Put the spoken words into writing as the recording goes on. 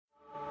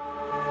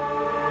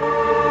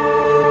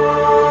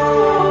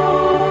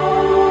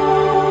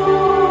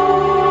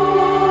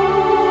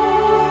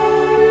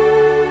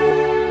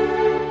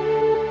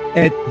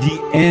at the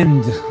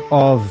end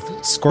of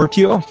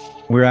Scorpio.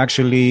 We're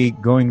actually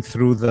going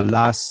through the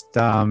last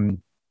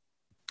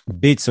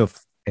bits of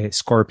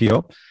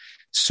Scorpio.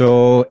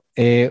 So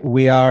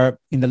we are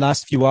in the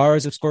last few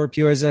hours of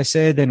Scorpio, as I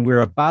said, and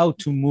we're about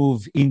to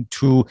move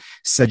into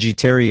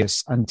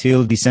Sagittarius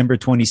until December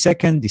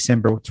 22nd,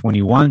 December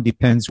 21,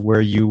 depends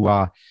where you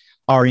are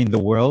in the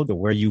world or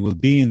where you will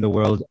be in the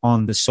world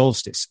on the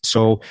solstice.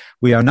 So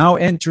we are now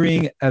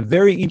entering a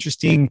very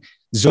interesting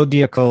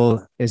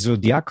zodiacal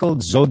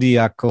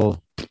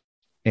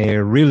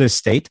real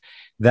estate.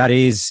 That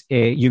is,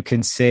 you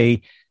can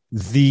say,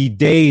 the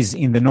days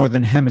in the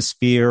northern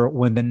hemisphere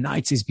when the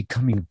night is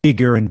becoming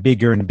bigger and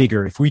bigger and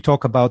bigger. If we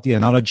talk about the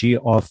analogy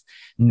of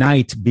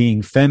night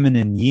being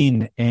feminine,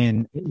 yin,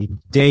 and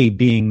day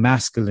being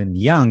masculine,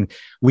 yang,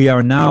 we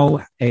are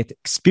now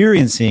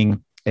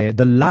experiencing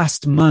the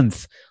last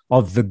month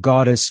of the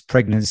goddess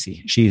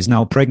pregnancy. She is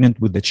now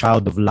pregnant with the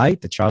child of light.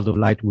 The child of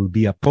light will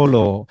be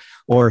Apollo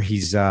or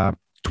his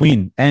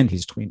twin,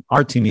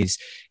 Artemis,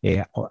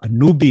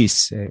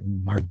 Anubis,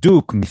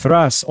 Marduk,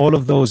 Mithras, all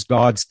of those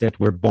gods that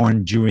were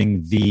born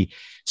during the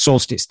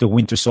solstice, the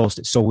winter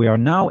solstice. So we are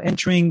now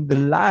entering the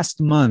last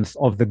month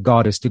of the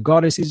goddess. The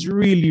goddess is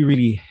really,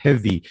 really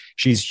heavy.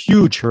 She's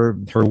huge. Her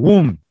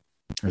womb,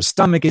 her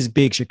stomach is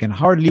big. She can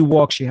hardly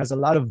walk. She has a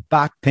lot of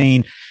back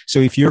pain. So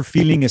if you're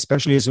feeling,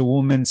 especially as a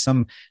woman,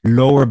 some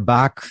lower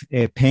back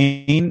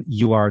pain,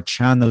 you are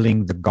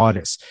channeling the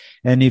goddess.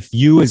 And if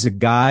you as a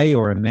guy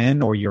or a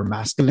man or your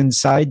masculine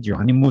side,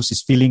 your animus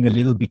is feeling a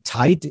little bit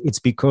tight, it's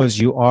because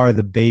you are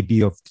the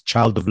baby of the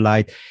child of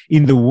light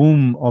in the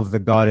womb of the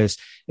goddess.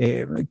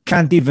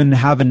 Can't even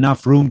have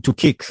enough room to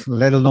kick,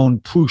 let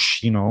alone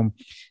push,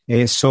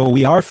 So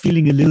we are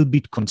feeling a little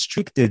bit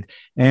constricted,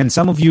 and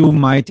some of you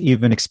might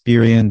even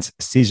experience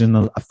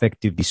seasonal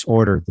affective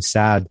disorder,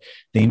 the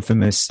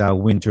infamous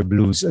winter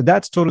blues.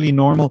 That's totally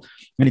normal,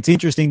 and it's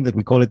interesting that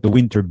we call it the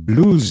winter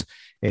blues,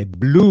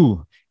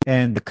 blue,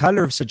 and the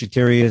color of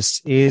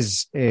Sagittarius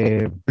is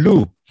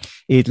blue.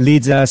 It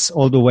leads us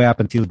all the way up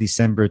until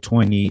December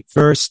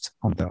 21st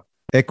on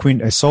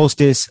the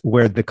solstice,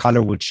 where the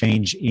color will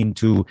change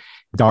into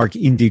dark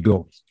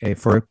indigo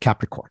for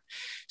Capricorn.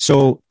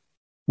 So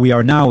we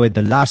are now at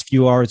the last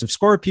few hours of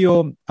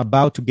Scorpio,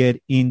 about to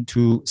get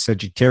into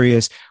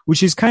Sagittarius,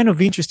 which is kind of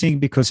interesting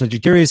because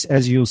Sagittarius,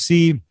 as you'll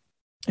see,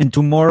 and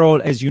tomorrow,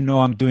 as you know,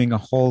 I'm doing a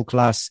whole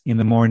class in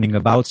the morning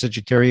about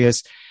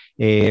Sagittarius,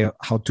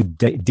 how to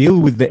deal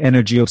with the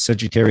energy of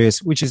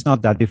Sagittarius, which is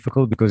not that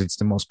difficult because it's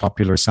the most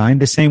popular sign.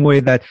 The same way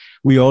that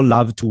we all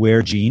love to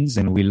wear jeans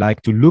and we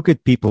like to look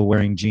at people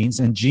wearing jeans,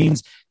 and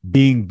jeans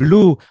being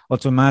blue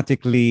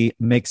automatically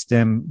makes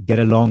them get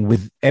along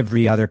with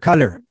every other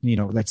color.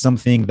 That's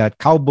something that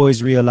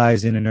cowboys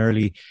realized in an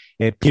early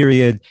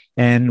period,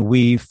 and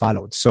we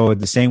followed. So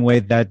the same way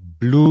that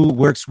blue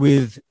works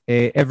with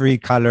every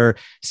color,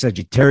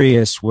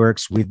 Sagittarius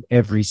works with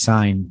every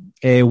sign.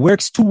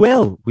 Works too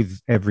well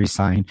with every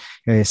sign.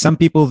 Some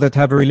people that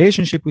have a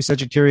relationship with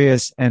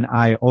Sagittarius, and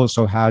I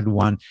also had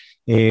one,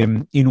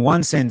 in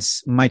one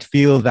sense might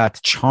feel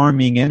that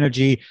charming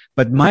energy,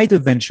 but might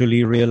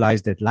eventually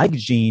realize that, like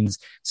jeans,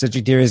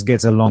 Sagittarius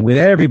gets along with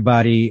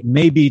everybody,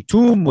 maybe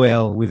too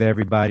well with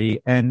everybody,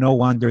 and no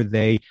wonder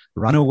they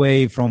run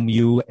away from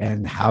you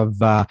and have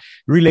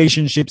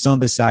relationships on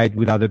the side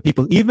with other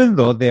people. Even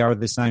though they are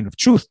the sign of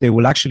truth, they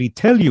will actually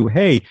tell you,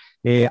 hey,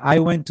 I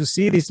went to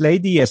see this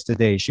lady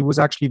yesterday. She was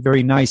actually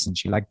very nice, and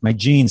she liked my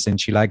jeans, and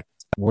she liked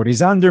what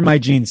is under my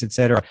jeans,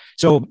 etc.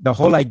 So the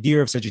whole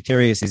idea of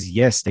Sagittarius is,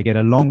 yes, they get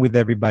along with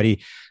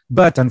everybody.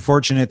 But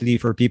unfortunately,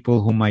 for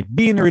people who might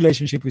be in a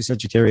relationship with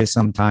Sagittarius,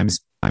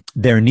 sometimes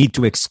their need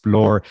to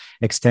explore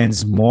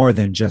extends more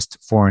than just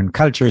foreign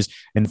cultures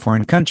and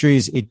foreign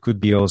countries. It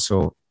could be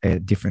also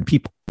different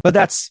people. But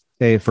that's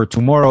for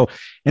tomorrow.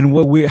 And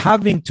what we're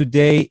having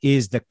today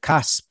is the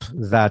cusp,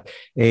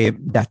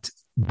 that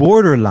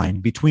borderline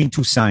between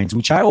two signs,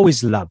 which I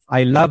always love.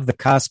 I love the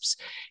cusps,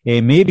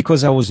 maybe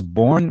because I was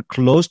born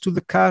close to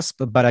the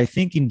cusp, but I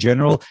think in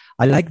general,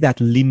 I like that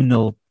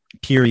liminal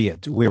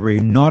period where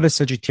we're not a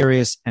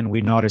Sagittarius and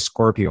we're not a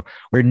Scorpio.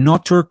 We're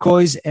not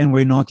turquoise and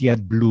we're not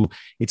yet blue.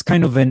 It's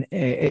kind of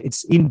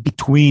it's in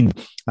between.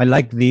 I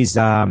like these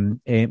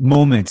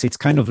moments. It's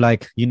kind of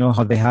like,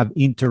 how they have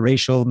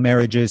interracial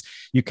marriages.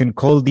 You can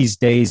call these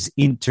days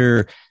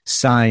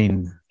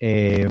inter-sign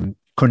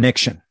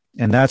connection.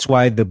 And that's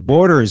why the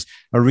borders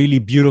are really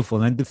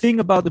beautiful. And the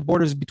thing about the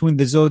borders between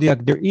the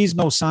zodiac, there is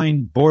no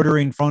sign border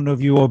in front of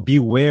you or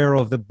beware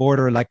of the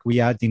border like we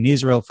had in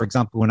Israel. For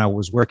example, when I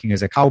was working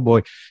as a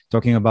cowboy,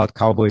 talking about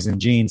cowboys and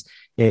jeans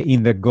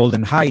in the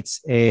Golden Heights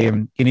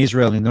in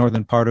Israel, in the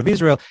northern part of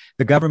Israel,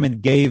 the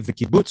government gave the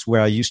kibbutz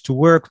where I used to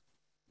work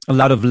a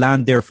lot of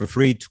land there for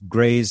free to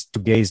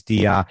gaze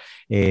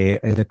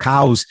the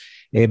cows.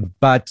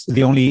 But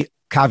the only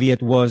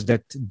caveat was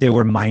that there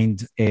were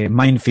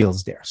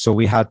minefields there. So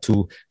we had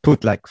to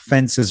put like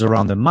fences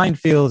around the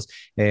minefields,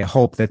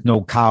 hope that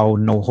no cow,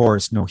 no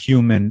horse, no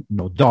human,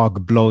 no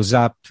dog blows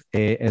up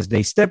as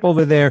they step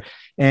over there.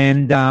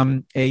 And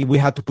we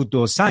had to put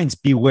those signs,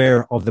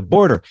 beware of the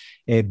border.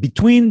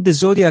 Between the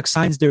zodiac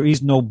signs, there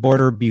is no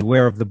border,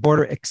 beware of the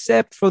border,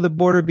 except for the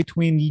border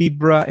between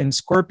Libra and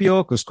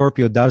Scorpio, because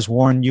Scorpio does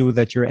warn you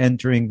that you're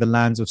entering the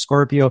lands of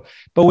Scorpio.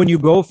 But when you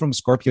go from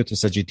Scorpio to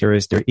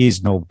Sagittarius, there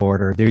is no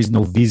border. There is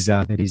no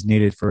visa that is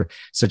needed for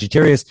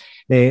Sagittarius.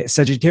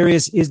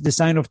 Sagittarius is the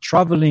sign of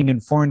traveling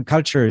and foreign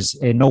cultures.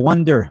 No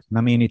wonder.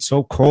 I mean, it's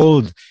so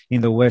cold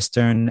in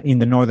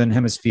the northern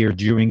hemisphere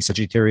during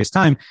Sagittarius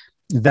time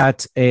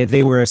that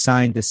they were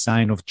assigned the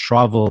sign of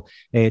travel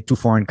to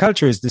foreign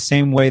cultures, the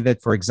same way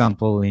that, for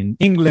example, in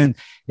England,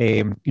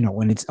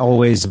 when it's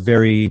always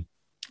very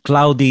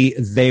cloudy,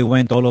 they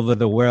went all over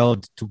the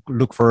world to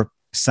look for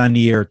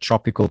sunnier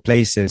tropical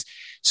places.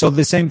 So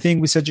the same thing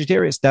with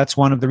Sagittarius. That's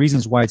one of the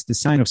reasons why it's the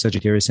sign of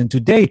Sagittarius. And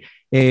today,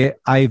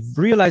 I've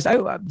realized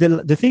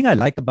the thing I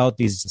like about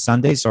these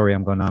Sundays. Sorry,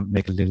 I'm going to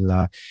make a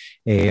little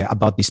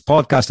about this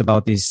podcast,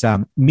 about these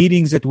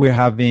meetings that we're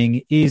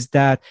having, is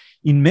that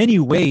in many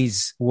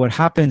ways, what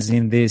happens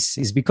in this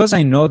is because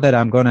I know that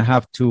I'm going to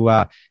have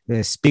to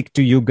speak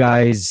to you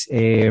guys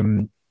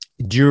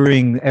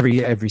during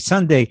every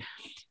Sunday.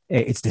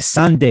 It's the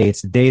Sunday.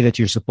 It's the day that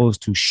you're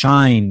supposed to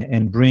shine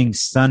and bring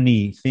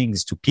sunny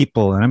things to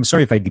people. And I'm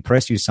sorry if I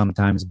depress you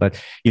sometimes, but,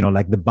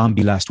 like the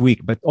Bambi last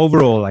week. But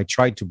overall, I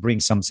try to bring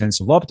some sense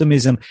of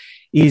optimism,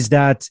 is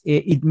that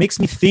it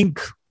makes me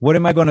think, what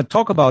am I going to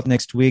talk about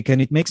next week?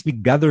 And it makes me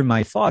gather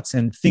my thoughts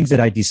and things that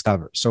I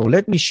discover. So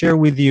let me share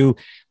with you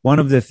one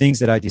of the things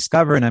that I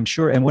discover. And I'm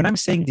sure, and when I'm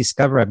saying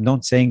discover, I'm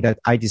not saying that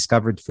I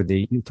discovered for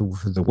the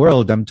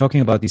world. I'm talking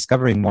about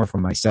discovering more for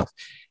myself.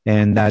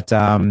 And that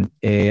I'm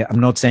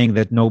not saying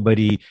that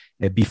nobody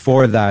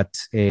before that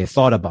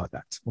thought about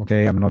that.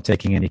 Okay, I'm not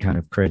taking any kind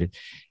of credit.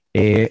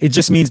 It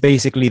just means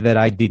basically that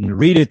I didn't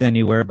read it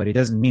anywhere, but it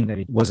doesn't mean that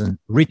it wasn't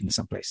written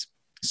someplace.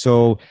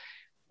 So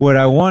what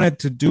I wanted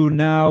to do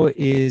now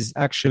is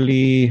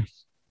actually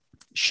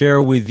share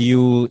with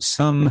you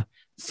some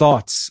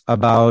thoughts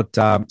about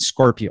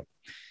Scorpio.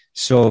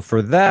 So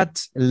for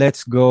that,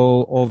 let's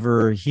go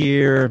over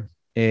here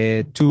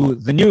to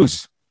the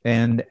news.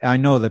 And I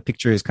know the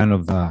picture is kind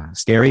of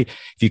scary.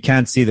 If you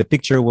can't see the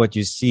picture, what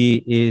you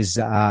see is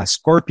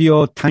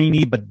Scorpio,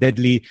 tiny but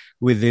deadly,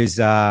 with his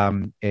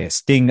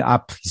sting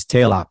up, his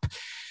tail up.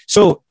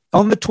 So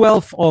on the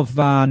 12th of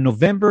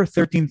November,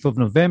 13th of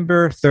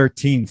November,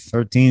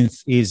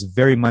 13th is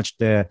very much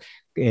the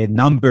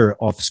number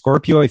of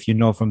Scorpio. If you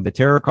know from the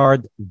tarot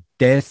card,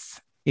 death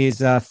is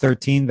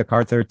 13, the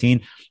card 13.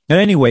 But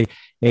anyway,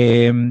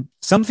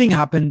 something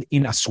happened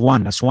in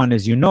Aswan. Aswan,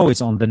 as you know,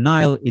 is on the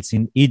Nile. It's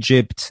in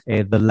Egypt,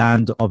 the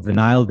land of the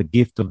Nile, the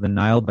gift of the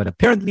Nile. But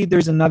apparently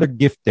there's another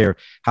gift there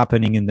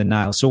happening in the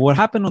Nile. So what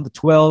happened on the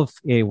 12th,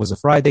 it was a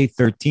Friday,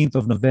 13th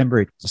of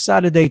November. It was a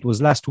Saturday. It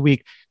was last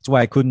week. That's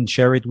why I couldn't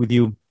share it with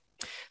you.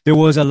 There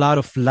was a lot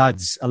of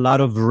floods, a lot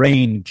of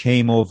rain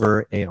came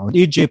over on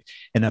Egypt.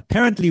 And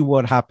apparently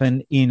what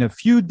happened in a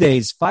few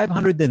days,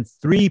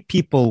 503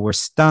 people were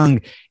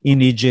stung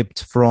in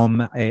Egypt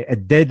from a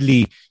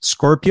deadly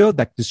Scorpio.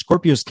 That the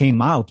Scorpios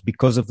came out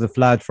because of the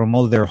flood from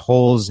all their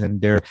holes and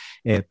their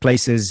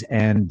places,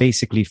 and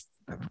basically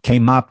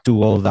came up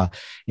to all the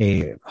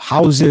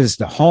houses,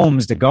 the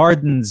homes, the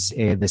gardens,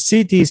 the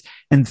cities.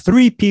 And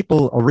 3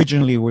 people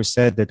originally were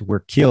said that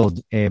were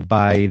killed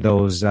by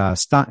those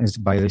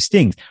by the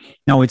stings.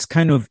 Now, it's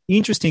kind of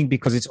interesting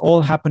because it's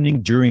all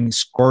happening during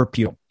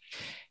Scorpio.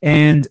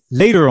 And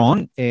later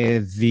on,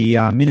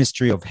 the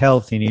Ministry of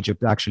Health in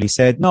Egypt actually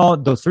said, no,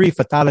 the 3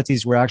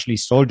 fatalities were actually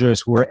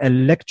soldiers who were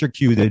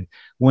electrocuted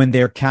when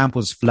their camp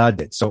was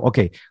flooded. So,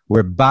 okay,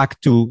 we're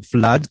back to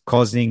flood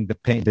causing the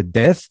pain, the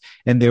death,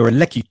 and they were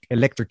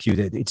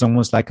electrocuted. It's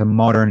almost like a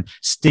modern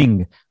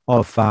sting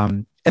of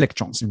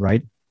electrons,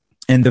 right?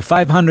 And the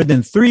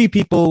 503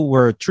 people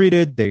were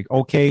treated. They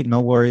okay, no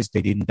worries.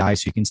 They didn't die.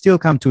 So you can still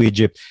come to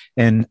Egypt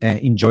and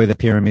enjoy the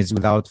pyramids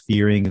without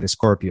fearing the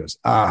Scorpios.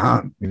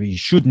 Maybe you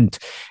shouldn't,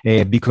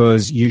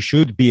 because you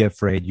should be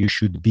afraid. You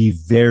should be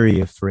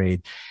very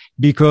afraid.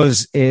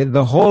 Because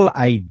the whole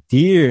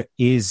idea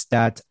is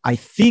that I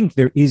think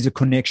there is a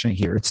connection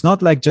here. It's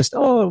not like just,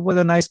 oh, what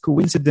a nice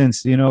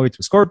coincidence. It was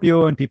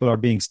Scorpio and people are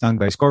being stung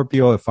by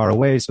Scorpio far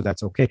away, so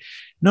that's okay.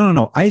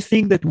 No. I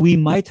think that we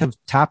might have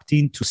tapped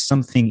into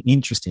something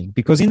interesting,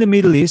 because in the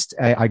Middle East,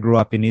 I grew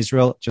up in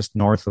Israel, just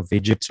north of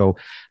Egypt, so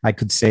I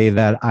could say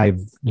that I've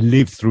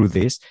lived through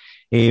this.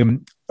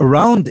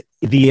 Around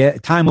the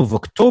time of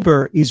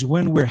October is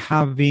when we're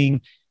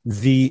having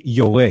the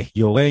Yoreh.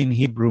 Yoreh in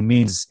Hebrew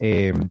means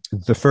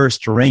the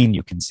first rain,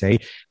 you can say,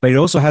 but it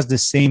also has the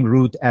same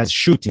root as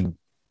shooting,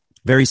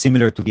 very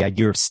similar to the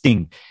idea of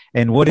sting.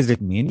 And what does it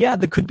mean? Yeah,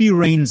 there could be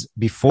rains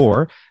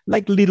before,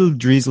 like little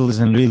drizzles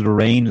and little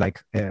rain,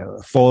 like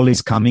fall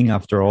is coming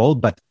after all,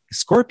 but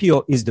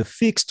Scorpio is the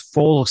fixed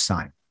fall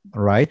sign.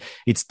 right?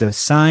 It's the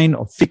sign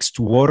of fixed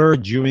water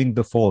during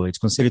the fall. It's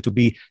considered to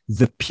be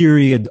the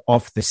period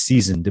of the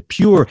season, the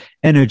pure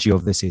energy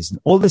of the season.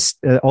 All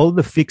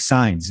the fixed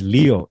signs: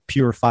 Leo,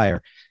 pure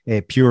fire,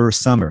 pure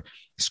summer;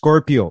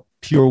 Scorpio,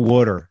 pure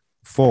water,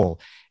 fall;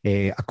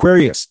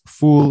 Aquarius,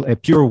 full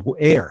pure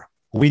air,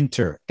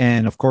 winter;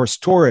 and of course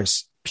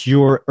Taurus,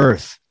 pure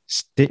earth,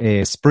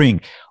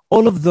 spring.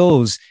 All of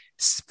those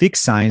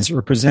fixed signs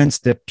represents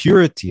the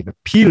purity, the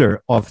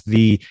pillar of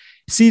the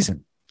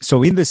season.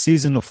 So in the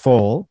season of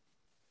fall,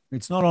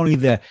 it's not only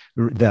the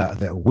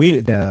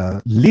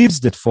leaves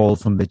that fall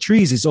from the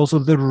trees, it's also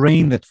the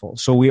rain that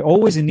falls. So we're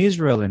always in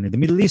Israel and in the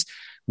Middle East,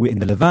 in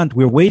the Levant,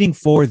 we're waiting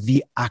for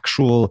the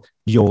actual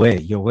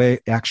Yoeh. Yoeh,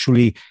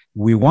 actually,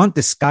 we want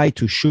the sky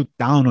to shoot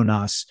down on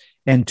us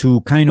and to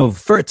kind of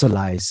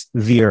fertilize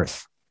the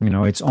earth. You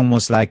know, it's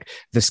almost like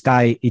the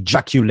sky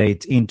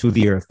ejaculates into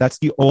the earth. That's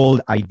the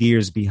old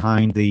ideas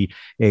behind the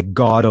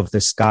god of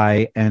the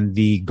sky and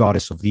the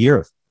goddess of the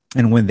earth.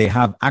 And when they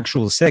have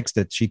actual sex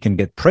that she can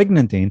get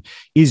pregnant in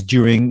is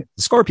during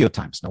Scorpio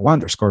times. No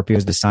wonder Scorpio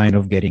is the sign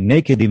of getting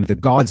naked. Even the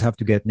gods have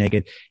to get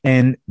naked.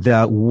 And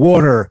the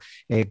water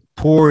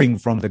pouring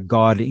from the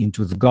god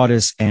into the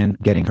goddess and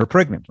getting her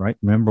pregnant, right?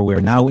 Remember, we're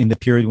now in the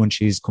period when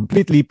she's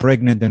completely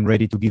pregnant and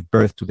ready to give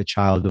birth to the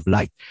child of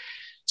light.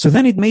 So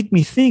then it made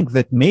me think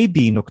that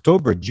maybe in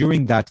October,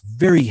 during that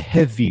very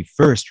heavy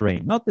first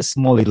rain, not the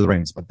small little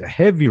rains, but the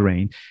heavy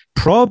rain,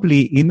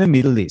 probably in the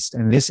Middle East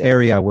and this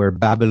area where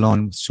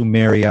Babylon,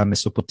 Sumeria,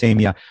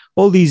 Mesopotamia,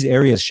 all these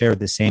areas share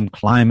the same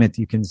climate,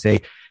 you can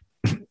say,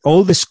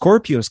 all the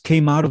Scorpios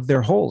came out of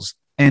their holes.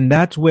 And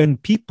that's when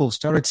people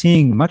started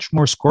seeing much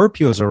more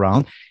Scorpios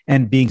around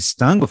and being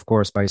stung, of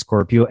course, by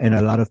Scorpio. And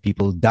a lot of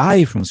people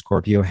die from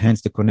Scorpio,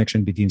 hence the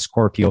connection between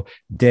Scorpio,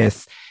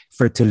 death,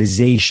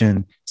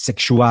 fertilization,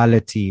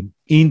 sexuality,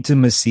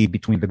 intimacy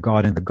between the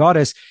god and the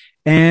goddess.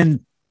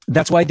 And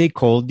that's why they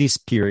call this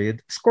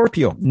period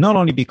Scorpio, not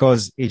only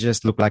because it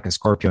just looked like a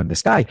Scorpio in the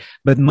sky,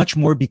 but much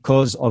more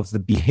because of the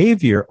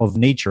behavior of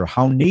nature,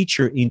 how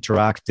nature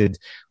interacted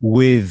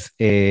with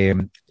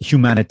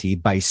humanity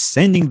by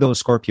sending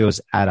those Scorpios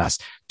at us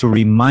to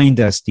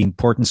remind us the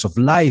importance of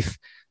life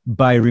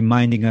by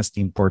reminding us the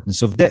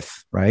importance of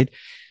death, right?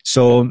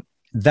 So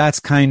that's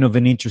kind of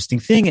an interesting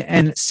thing.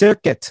 And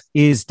Serket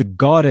is the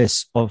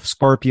goddess of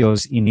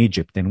Scorpios in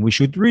Egypt. And we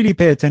should really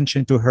pay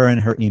attention to her and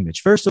her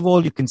image. First of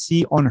all, you can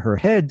see on her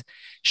head,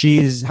 she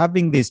is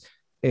having this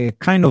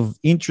kind of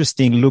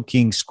interesting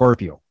looking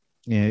Scorpio,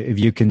 if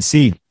you can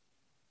see.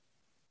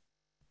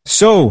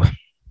 So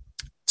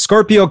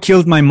Scorpio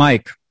killed my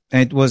mic.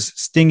 It was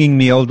stinging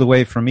me all the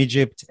way from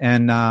Egypt.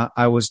 And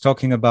I was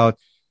talking about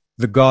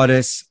the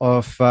goddess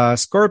of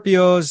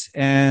Scorpios.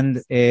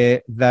 And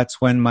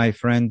that's when my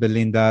friend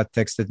Belinda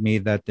texted me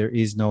that there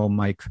is no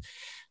mic.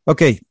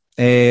 Okay.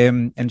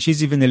 And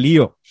she's even a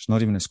Leo. She's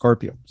not even a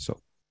Scorpio.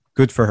 So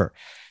good for her.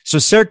 So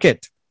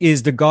Serket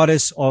is the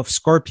goddess of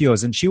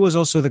Scorpios. And she was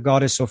also the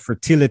goddess of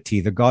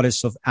fertility, the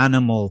goddess of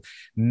animal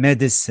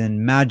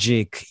medicine,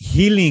 magic,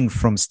 healing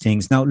from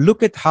stings. Now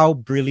look at how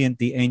brilliant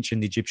the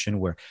ancient Egyptians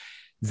were.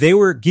 They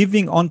were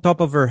giving on top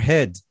of her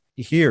head.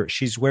 Here,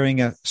 she's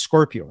wearing a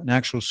Scorpio, an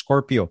actual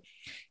Scorpio.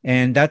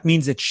 And that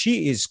means that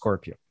she is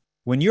Scorpio.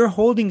 When you're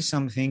holding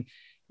something,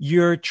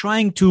 you're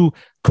trying to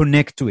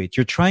connect to it.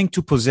 You're trying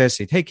to possess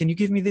it. Hey, can you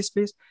give me this,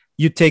 please?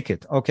 You take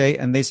it. Okay.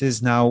 And this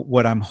is now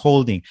what I'm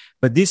holding.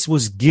 But this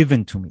was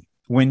given to me.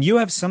 When you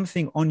have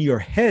something on your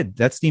head,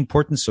 that's the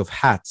importance of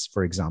hats,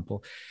 for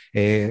example,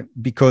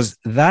 because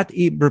that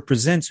it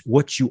represents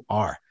what you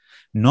are,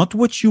 not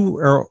what you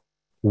are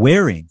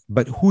wearing,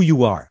 but who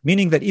you are.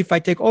 Meaning that if I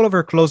take all of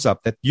her clothes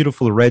up, that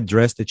beautiful red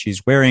dress that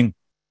she's wearing,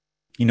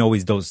 you know,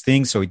 is those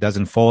things so it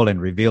doesn't fall and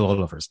reveal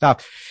all of her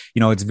stuff. You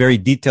know, it's very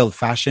detailed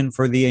fashion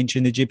for the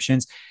ancient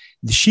Egyptians.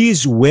 She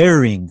is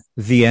wearing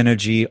the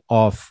energy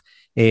of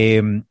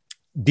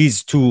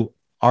these two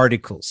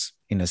articles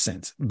in a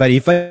sense. But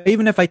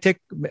even if I take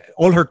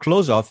all her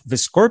clothes off, the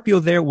Scorpio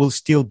there will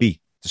still be.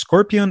 The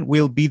Scorpion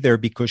will be there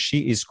because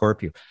she is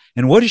Scorpio.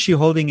 And what is she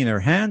holding in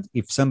her hand?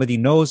 If somebody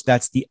knows,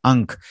 that's the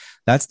Ankh.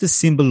 That's the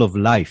symbol of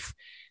life.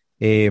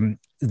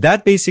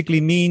 That basically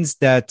means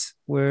that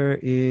where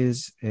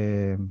is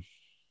from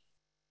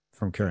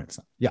current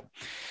sun? Yeah.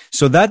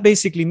 So that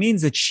basically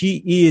means that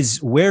she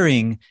is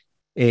wearing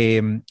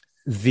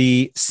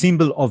the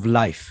symbol of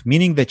life,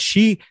 meaning that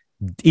she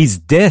is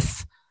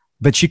death,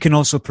 but she can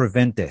also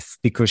prevent death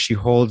because she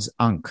holds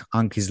Ankh.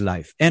 Ankh is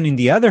life. And in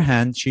the other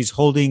hand, she's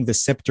holding the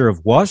scepter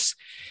of was.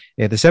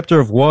 The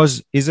scepter of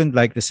was isn't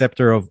like the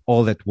scepter of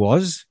all that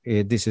was.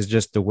 This is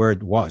just the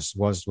word was.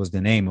 Was the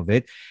name of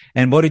it.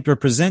 And what it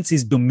represents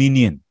is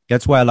dominion.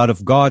 That's why a lot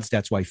of gods,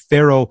 that's why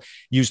Pharaoh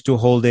used to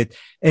hold it.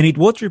 And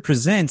what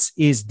represents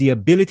is the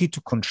ability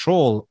to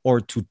control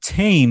or to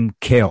tame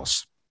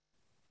chaos.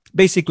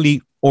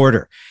 Basically,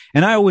 order.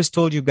 And I always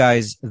told you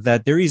guys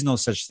that there is no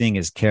such thing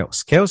as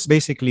chaos. Chaos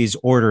basically is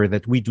order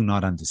that we do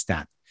not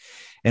understand.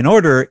 And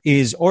order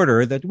is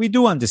order that we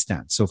do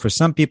understand. So for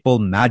some people,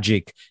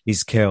 magic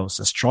is chaos.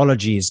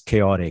 Astrology is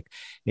chaotic.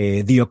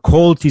 The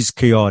occult is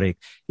chaotic.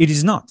 It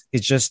is not.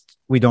 It's just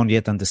we don't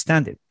yet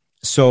understand it.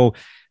 So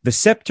the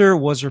scepter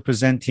was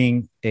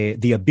representing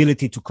the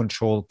ability to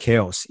control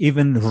chaos,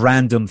 even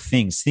random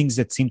things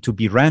that seem to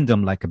be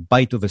random, like a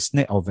bite of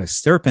a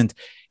serpent,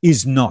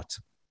 is not.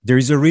 There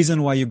is a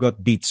reason why you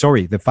got beat.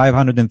 Sorry, the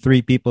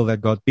 503 people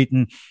that got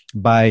bitten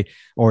by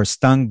or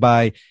stung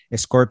by a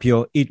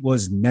Scorpio, it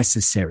was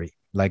necessary,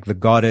 like the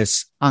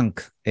goddess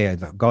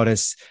the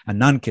goddess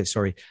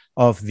Ananke,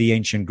 of the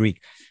ancient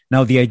Greek.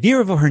 Now, the idea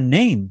of her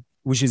name,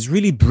 which is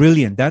really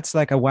brilliant, that's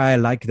like why I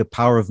like the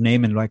power of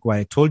name, and like why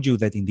I told you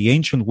that in the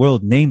ancient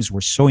world, names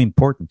were so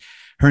important.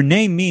 Her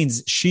name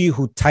means she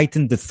who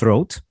tightened the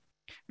throat.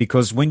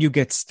 Because when you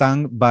get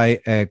stung by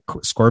a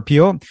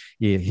Scorpio,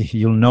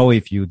 you'll know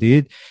if you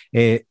did,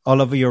 all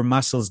of your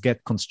muscles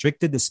get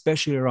constricted,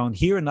 especially around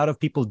here. And a lot of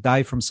people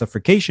die from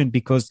suffocation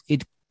because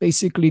it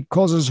basically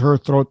causes her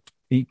throat.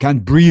 You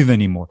can't breathe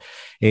anymore.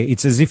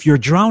 It's as if you're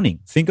drowning.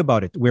 Think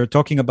about it. We're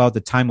talking about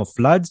the time of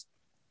floods.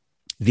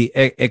 The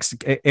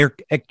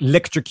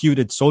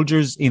electrocuted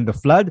soldiers in the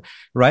flood,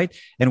 right?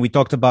 And we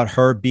talked about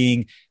her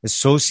being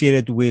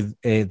associated with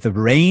the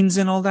rains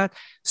and all that.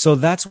 So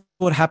that's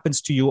what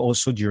happens to you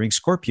also during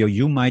Scorpio.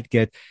 You might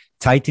get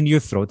tight in your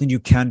throat and you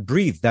can't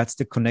breathe. That's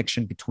the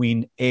connection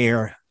between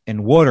air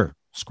and water.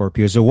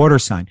 Scorpio is a water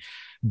sign.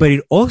 But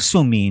it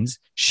also means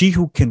she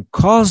who can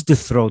cause the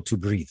throat to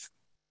breathe.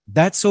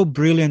 That's so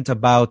brilliant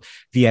about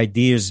the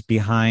ideas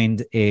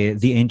behind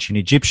the ancient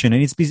Egyptian,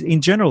 and it's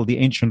in general the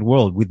ancient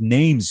world, with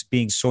names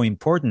being so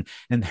important.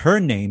 And her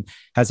name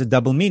has a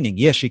double meaning.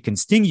 Yes, she can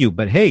sting you,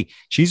 but hey,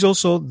 she's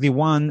also the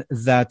one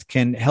that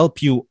can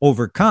help you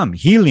overcome,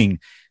 healing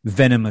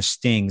venomous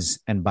stings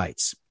and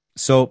bites.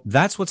 So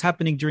that's what's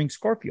happening during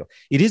Scorpio.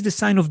 It is the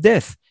sign of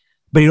death,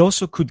 but it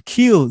also could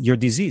kill your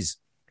disease.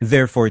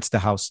 Therefore, it's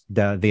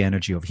the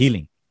energy of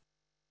healing.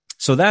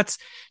 So that's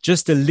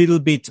just a little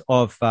bit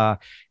of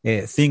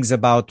things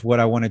about what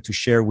I wanted to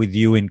share with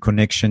you in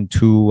connection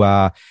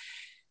to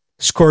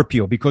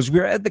Scorpio, because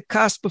we're at the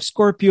cusp of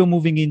Scorpio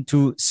moving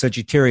into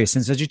Sagittarius,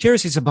 and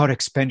Sagittarius is about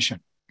expansion.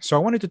 So I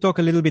wanted to talk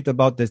a little bit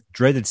about the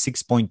dreaded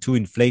 6.2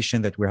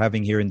 inflation that we're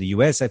having here in the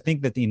US. I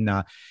think that in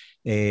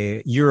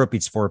Europe,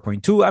 it's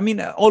 4.2. I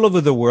mean, all over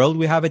the world,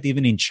 we have it.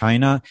 Even in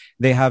China,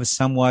 they have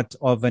somewhat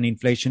of an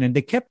inflation. And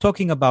they kept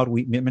talking about,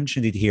 we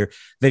mentioned it here,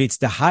 that it's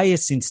the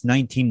highest since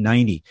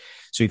 1990.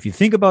 So if you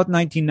think about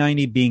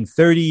 1990 being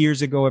 30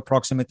 years ago,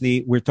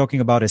 approximately, we're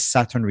talking about a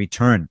Saturn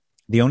return.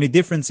 The only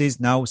difference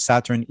is now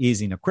Saturn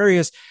is in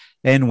Aquarius.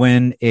 And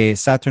when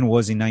Saturn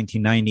was in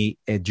 1990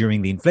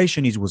 during the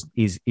inflation, it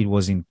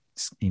was in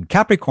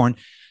Capricorn.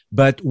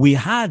 But we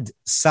had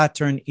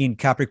Saturn in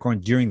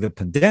Capricorn during the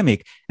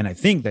pandemic. And I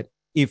think that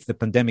if the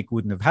pandemic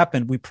wouldn't have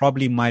happened, we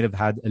probably might have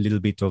had a little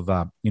bit of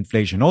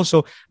inflation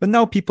also. But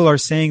now people are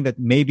saying that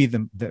maybe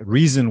the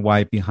reason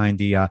why behind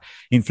the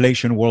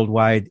inflation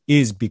worldwide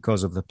is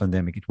because of the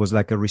pandemic. It was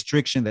like a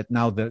restriction that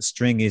now the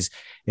string is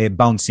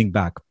bouncing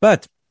back.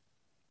 But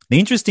the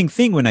interesting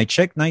thing, when I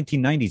checked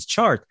 1990's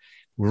chart,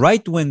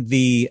 right when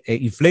the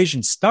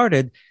inflation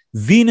started,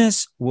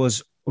 Venus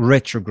was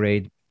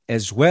retrograde,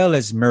 as well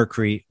as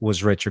Mercury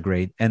was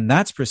retrograde. And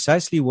that's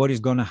precisely what is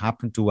going to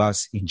happen to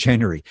us in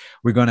January.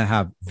 We're going to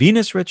have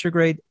Venus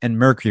retrograde and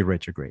Mercury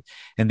retrograde.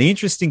 And the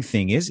interesting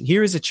thing is,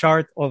 here is a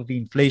chart of the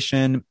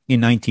inflation in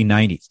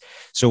 1990s.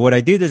 So what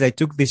I did is I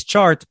took this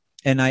chart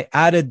and I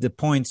added the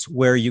points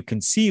where you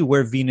can see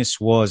where Venus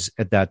was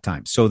at that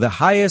time. So the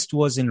highest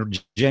was in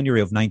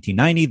January of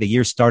 1990. The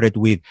year started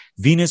with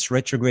Venus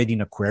retrograde in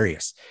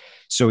Aquarius.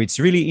 So it's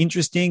really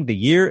interesting. The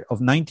year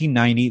of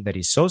 1990 that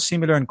is so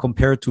similar and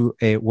compared to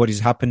what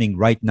is happening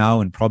right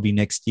now and probably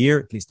next year,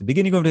 at least the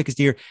beginning of next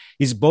year,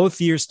 is both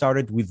years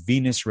started with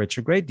Venus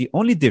retrograde. The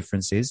only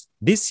difference is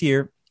this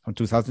year, in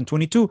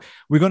 2022,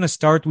 we're going to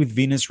start with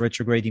Venus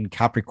retrograde in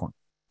Capricorn.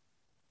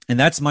 And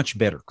that's much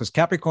better because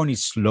Capricorn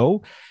is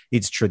slow,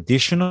 it's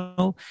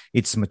traditional,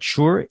 it's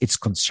mature, it's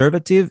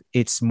conservative,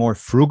 it's more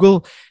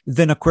frugal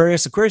than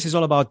Aquarius. Aquarius is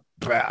all about,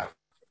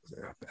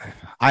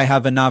 I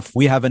have enough,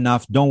 we have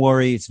enough, don't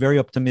worry. It's very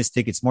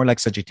optimistic. It's more like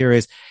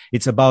Sagittarius.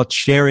 It's about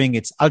sharing,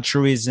 it's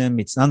altruism,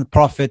 it's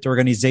non-profit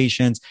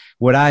organizations.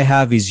 What I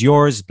have is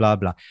yours, blah,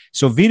 blah.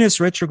 So Venus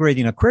retrograde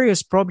in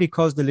Aquarius probably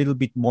caused a little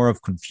bit more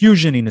of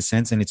confusion in a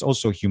sense, and it's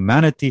also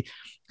humanity.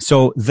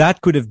 So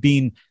that could have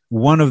been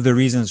one of the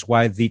reasons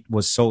why it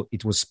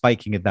was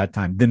spiking at that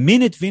time. The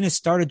minute Venus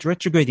started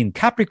retrograde in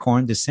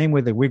Capricorn, the same way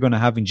that we're going to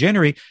have in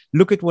January,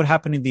 look at what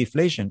happened in the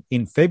inflation.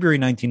 In February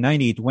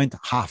 1990, it went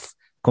half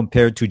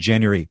compared to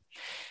January.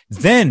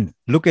 Then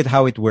look at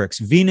how it works.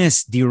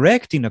 Venus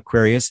direct in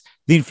Aquarius,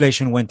 the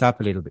inflation went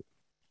up a little bit.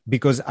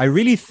 Because I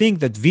really think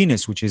that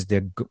Venus, which is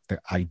the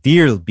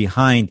ideal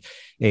behind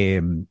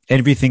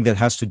everything that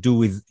has to do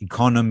with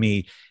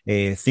economy,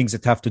 things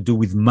that have to do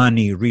with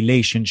money,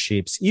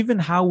 relationships, even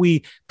how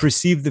we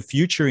perceive the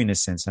future in a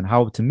sense and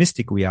how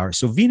optimistic we are.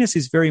 So Venus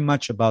is very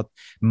much about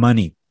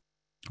money.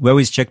 We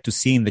always check to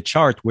see in the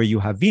chart where you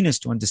have Venus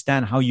to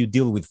understand how you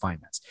deal with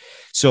finance.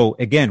 So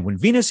again, when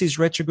Venus is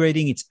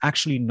retrograding, it's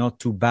actually not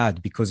too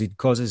bad because it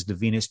causes the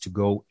Venus to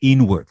go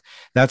inward.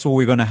 That's what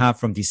we're going to have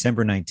from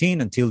December 19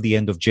 until the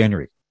end of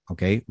January.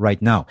 Okay, right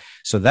now.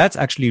 So that's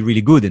actually really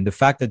good. And the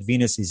fact that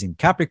Venus is in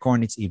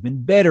Capricorn, it's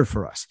even better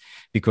for us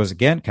because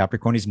again,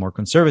 Capricorn is more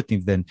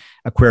conservative than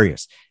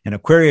Aquarius. And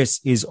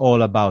Aquarius is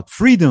all about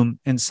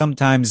freedom and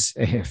sometimes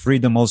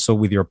freedom also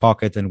with your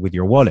pocket and with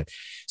your wallet.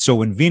 So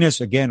when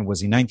Venus again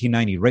was in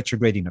 1990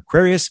 retrograde in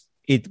Aquarius,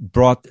 it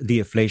brought the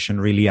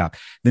inflation really up.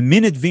 The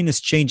minute Venus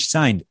changed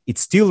sign,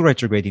 it's still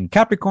retrograde in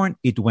Capricorn,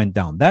 it went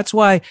down. That's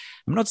why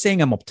I'm not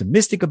saying I'm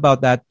optimistic about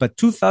that, but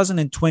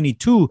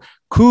 2022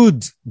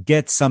 could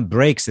get some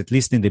breaks, at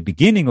least in the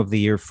beginning of the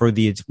year, for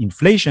the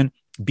inflation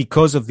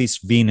because of this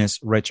Venus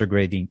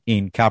retrograding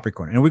in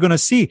Capricorn. And we're going to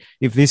see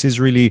if this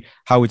is really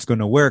how it's going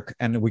to work.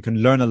 And we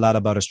can learn a lot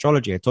about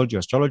astrology. I told you,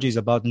 astrology is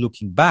about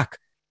looking back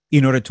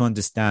in order to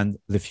understand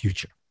the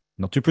future,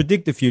 not to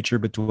predict the future,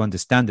 but to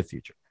understand the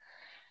future.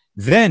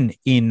 Then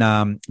in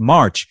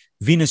March,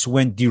 Venus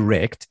went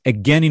direct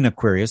again in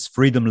Aquarius,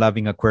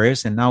 freedom-loving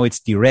Aquarius, and now it's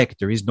direct.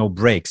 There is no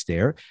breaks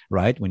there,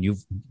 right? When you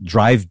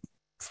drive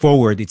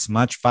forward, it's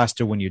much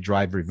faster when you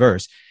drive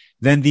reverse.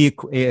 Then the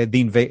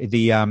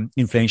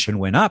inflation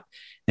went up,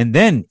 and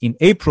then in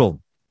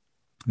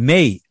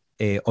May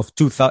of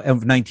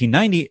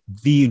 1990,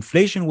 the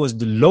inflation was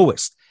the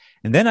lowest.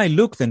 And then I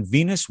looked and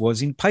Venus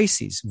was in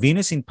Pisces.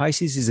 Venus in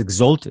Pisces is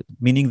exalted,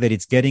 meaning that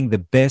it's getting the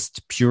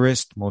best,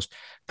 purest, most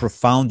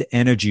profound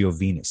energy of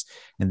Venus.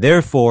 And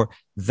therefore,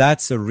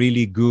 that's a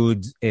really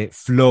good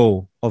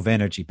flow of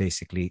energy,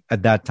 basically,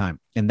 at that time.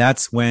 And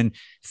that's when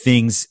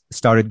things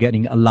started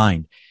getting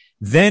aligned.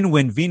 Then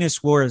when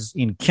Venus was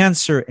in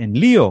Cancer and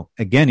Leo,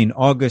 again in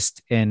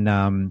August,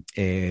 September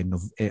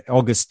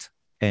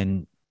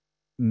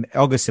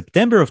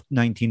of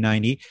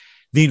 1990,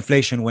 the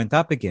inflation went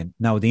up again.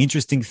 Now, the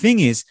interesting thing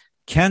is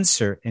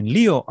Cancer and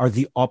Leo are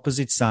the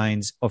opposite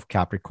signs of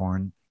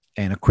Capricorn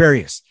and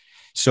Aquarius.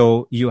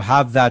 So you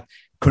have that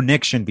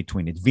connection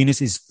between it.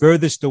 Venus is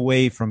furthest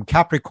away from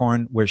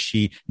Capricorn, where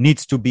she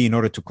needs to be in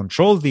order to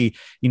control the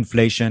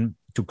inflation,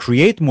 to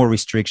create more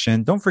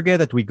restriction. Don't forget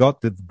that we got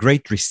the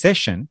Great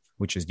Recession,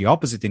 which is the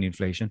opposite in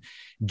inflation,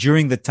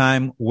 during the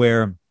time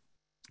where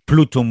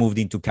Pluto moved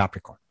into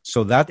Capricorn.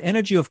 So that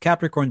energy of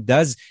Capricorn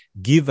does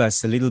give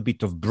us a little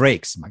bit of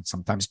breaks, might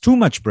sometimes too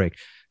much break,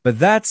 but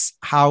that's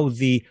how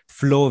the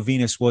flow of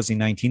Venus was in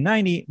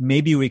 1990.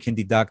 Maybe we can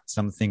deduct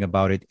something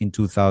about it in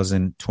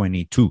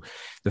 2022.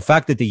 The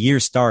fact that the year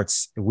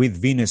starts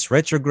with Venus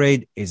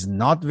retrograde is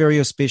not very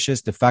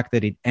auspicious. The fact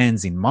that it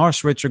ends in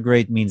Mars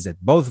retrograde means that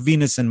both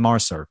Venus and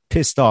Mars are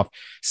pissed off.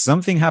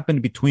 Something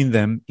happened between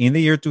them in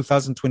the year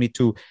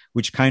 2022,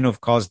 which kind of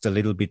caused a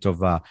little bit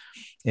of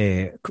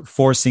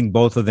forcing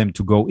both of them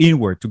to go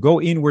inward. To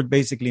go inward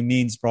basically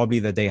means probably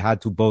that they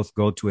had to both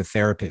go to a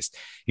therapist.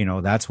 You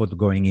know, that's what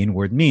going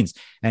inward means.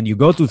 And you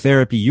go to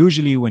therapy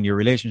usually when your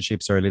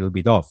relationships are a little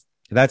bit off.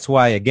 That's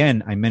why,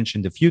 again, I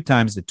mentioned a few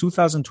times that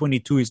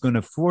 2022 is going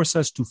to force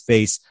us to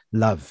face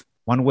love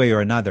one way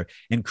or another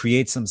and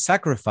create some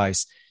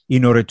sacrifice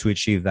in order to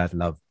achieve that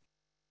love.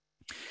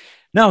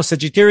 Now,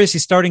 Sagittarius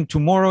is starting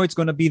tomorrow. It's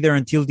going to be there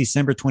until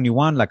December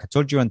 21. Like I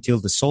told you, until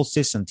the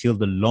solstice, until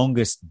the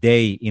longest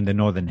day in the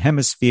Northern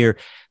Hemisphere,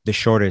 the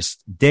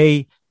shortest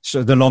day,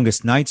 so the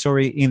longest night,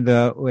 in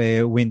the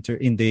winter,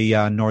 in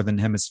the Northern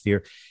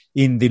Hemisphere,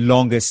 in the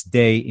longest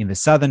day in the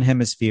Southern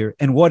Hemisphere.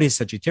 And what is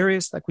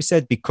Sagittarius? Like we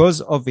said, because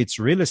of its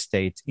real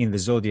estate in the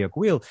zodiac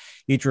wheel,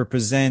 it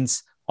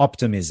represents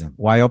optimism.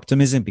 Why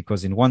optimism?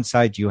 Because in one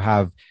side you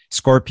have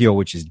Scorpio,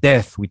 which is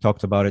death. We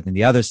talked about it. In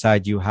the other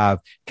side, you have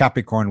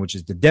Capricorn, which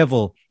is the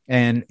devil.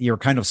 And you're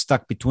kind of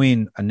stuck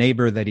between a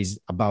neighbor that is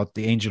about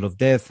the angel of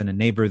death and a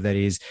neighbor that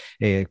is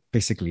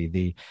basically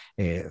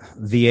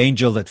the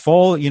angel that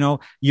fall. You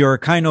know, you're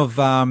kind of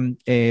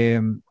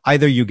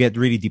either you get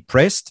really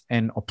depressed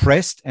and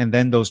oppressed, and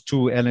then those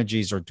two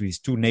energies or these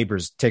two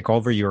neighbors take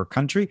over your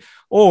country,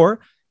 or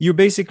you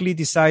basically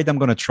decide, I'm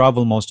going to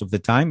travel most of the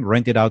time,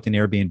 rent it out in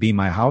Airbnb,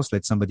 my house,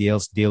 let somebody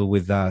else deal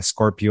with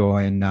Scorpio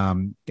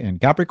and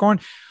Capricorn,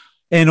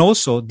 and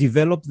also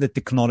develop the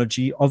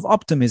technology of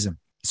optimism.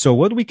 So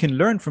what we can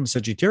learn from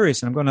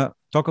Sagittarius, and I'm going to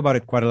talk about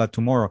it quite a lot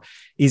tomorrow,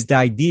 is the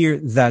idea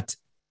that,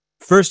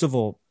 first of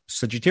all,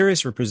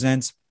 Sagittarius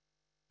represents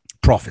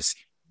prophecy,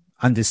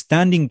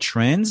 understanding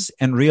trends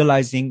and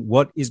realizing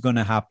what is going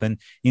to happen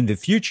in the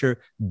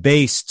future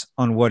based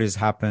on what has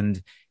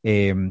happened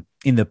in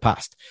the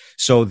past.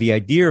 So the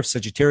idea of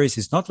Sagittarius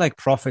is not like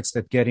prophets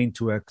that get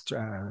into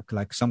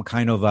like some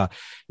kind of a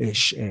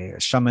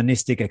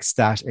shamanistic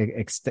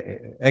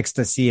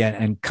ecstasy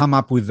and come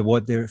up with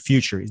what their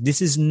future is.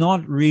 This is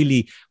not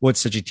really what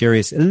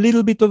Sagittarius, a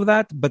little bit of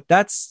that, but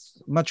that's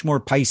much more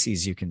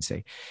Pisces, you can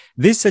say.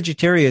 This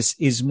Sagittarius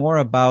is more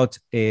about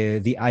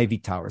the Ivy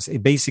Towers.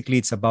 Basically,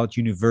 it's about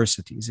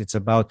universities. It's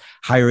about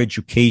higher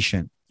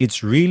education.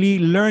 It's really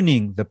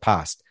learning the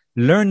past,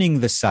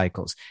 learning the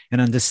cycles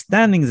and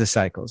understanding the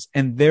cycles,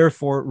 and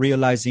therefore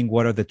realizing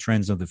what are the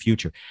trends of the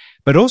future.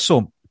 But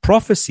also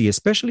prophecy,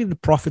 especially the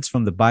prophets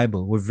from the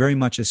Bible, were very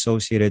much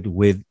associated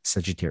with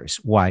Sagittarius.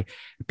 Why?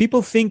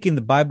 People think in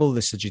the Bible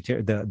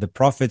the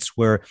prophets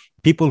were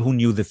people who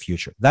knew the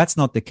future. That's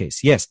not the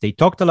case. Yes, they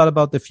talked a lot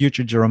about the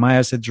future.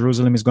 Jeremiah said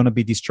Jerusalem is going to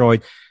be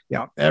destroyed.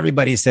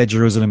 Everybody said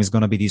Jerusalem is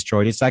going to be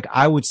destroyed. It's like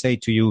I would say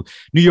to you,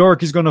 New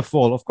York is going to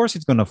fall. Of course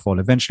it's going to fall.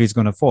 Eventually it's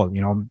going to fall.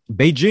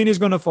 Beijing is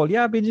going to fall.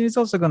 Yeah, Beijing is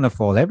also going to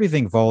fall.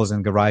 Everything falls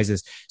and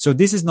rises. So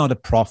this is not a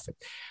prophet.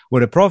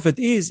 What a prophet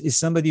is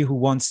somebody who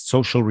wants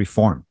social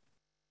reform.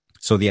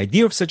 So the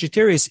idea of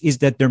Sagittarius is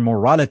that their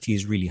morality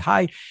is really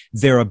high,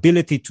 their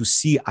ability to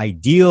see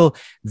ideal,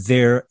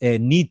 their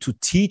need to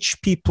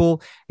teach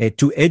people,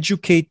 to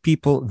educate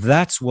people.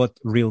 That's what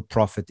real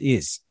prophet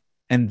is.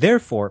 And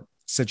therefore,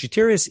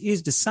 Sagittarius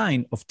is the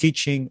sign of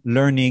teaching,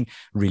 learning,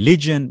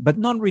 religion, but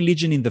not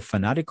religion in the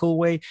fanatical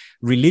way,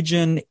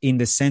 religion in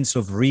the sense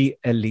of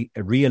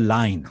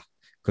realign,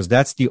 because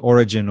that's the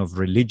origin of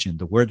religion.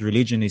 The word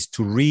religion is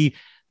to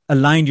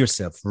realign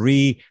yourself,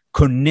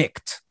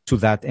 reconnect to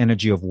that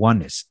energy of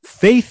oneness.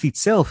 Faith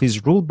itself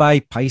is ruled by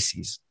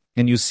Pisces.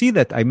 And you see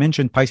that I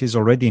mentioned Pisces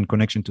already in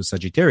connection to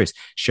Sagittarius,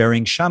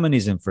 sharing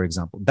shamanism, for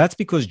example. That's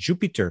because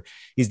Jupiter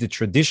is the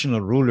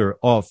traditional ruler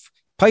of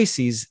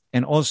Pisces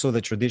and also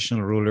the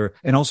traditional ruler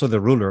and also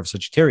the ruler of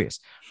Sagittarius.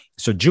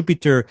 So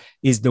Jupiter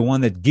is the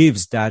one that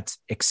gives that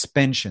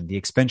expansion, the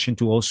expansion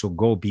to also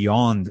go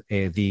beyond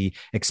the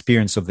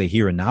experience of the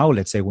here and now.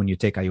 Let's say when you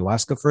take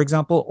ayahuasca, for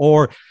example,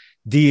 or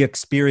the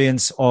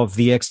experience of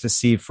the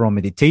ecstasy from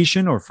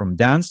meditation or from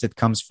dance that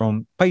comes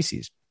from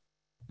Pisces.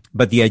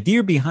 But the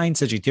idea behind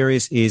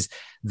Sagittarius is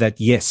that,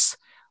 yes,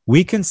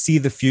 we can see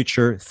the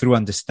future through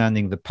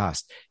understanding the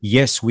past.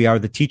 Yes, we are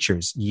the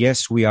teachers.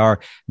 Yes, we are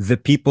the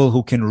people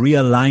who can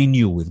realign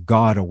you with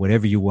God or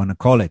whatever you want to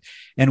call it.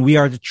 And we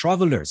are the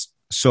travelers.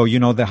 So,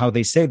 how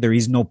they say there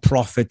is no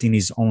prophet in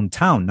his own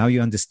town. Now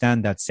you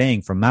understand that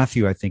saying from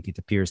Matthew, I think it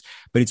appears,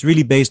 but it's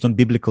really based on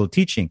biblical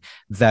teaching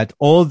that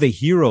all the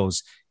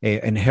heroes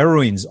and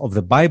heroines of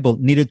the Bible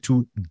needed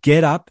to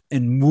get up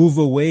and move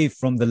away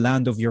from the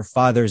land of your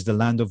fathers, the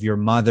land of your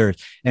mothers,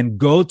 and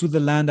go to the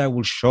land I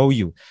will show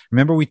you.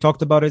 Remember, we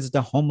talked about it as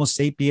the Homo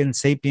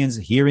sapiens,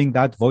 hearing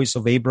that voice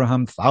of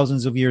Abraham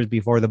thousands of years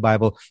before the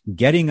Bible,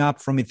 getting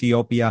up from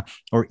Ethiopia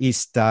or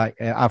East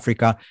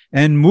Africa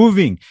and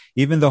moving.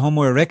 Even the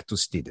Homo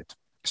erectus did it.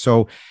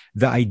 So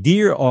the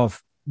idea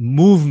of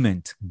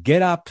movement,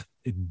 get up,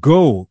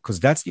 go, because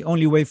that's the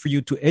only way for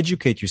you to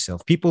educate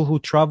yourself. People who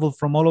travel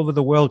from all over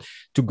the world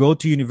to go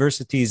to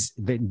universities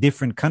in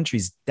different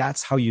countries,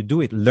 that's how you do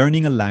it.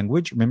 Learning a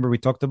language, remember we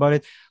talked about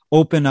it,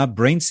 open up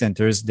brain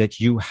centers that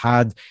you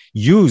had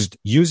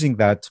using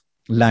that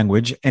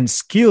language, and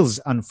skills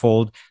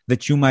unfold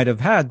that you might have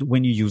had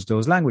when you use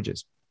those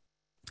languages.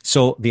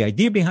 So the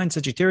idea behind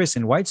Sagittarius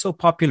and why it's so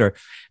popular,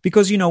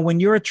 because, when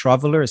you're a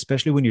traveler,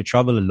 especially when you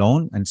travel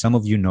alone, and some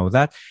of you know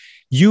that,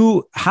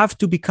 you have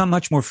to become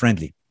much more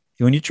friendly.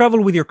 When you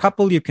travel with your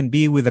couple, you can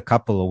be with a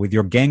couple or with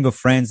your gang of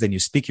friends and you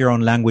speak your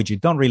own language. You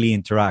don't really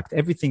interact.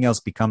 Everything else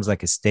becomes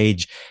like a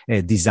stage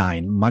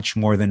design, much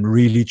more than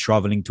really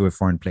traveling to a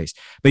foreign place.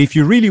 But if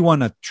you really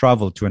want to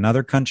travel to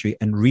another country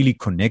and really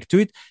connect to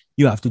it,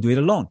 you have to do it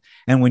alone.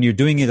 And when you're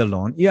doing it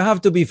alone, you have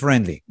to be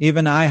friendly.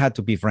 Even I had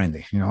to be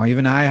friendly.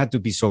 Even I had to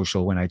be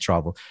social when I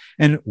travel.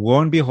 And lo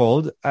and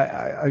behold,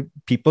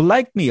 people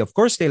like me. Of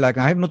course, I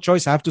have no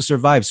choice. I have to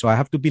survive. So I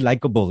have to be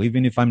likable,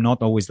 even if I'm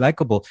not always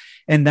likable.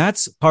 And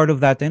that's part of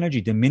that energy.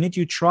 The minute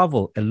you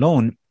travel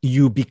alone,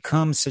 you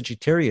become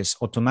Sagittarius.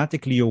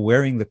 Automatically, you're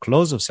wearing the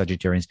clothes of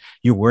Sagittarians.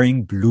 You're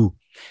wearing blue.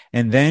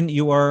 And then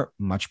you are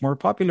much more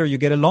popular. You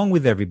get along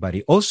with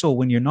everybody. Also,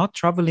 when you're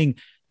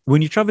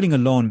traveling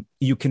alone,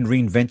 you can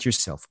reinvent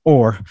yourself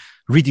or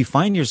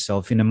redefine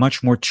yourself in a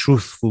much more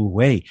truthful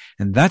way.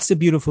 And that's the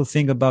beautiful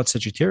thing about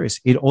Sagittarius.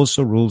 It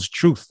also rules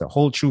truth, the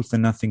whole truth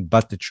and nothing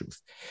but the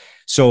truth.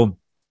 So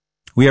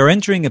we are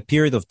entering a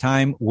period of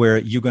time where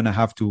you're going to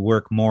have to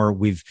work more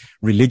with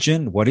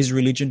religion. What is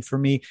religion for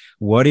me?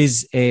 What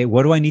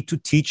do I need to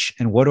teach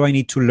and what do I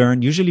need to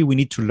learn? Usually we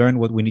need to learn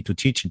what we need to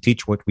teach and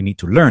teach what we need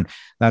to learn.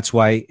 That's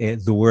why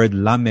the word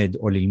lamed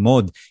or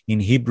lilmod in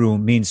Hebrew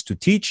means to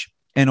teach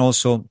and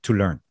also to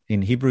learn.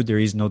 In Hebrew, there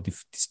is no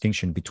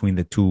distinction between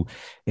the two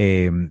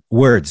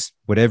words.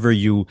 Whatever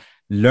you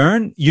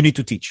learn, you need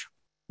to teach.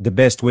 The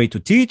best way to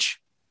teach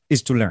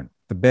is to learn.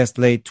 The best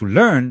way to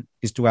learn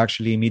is to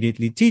actually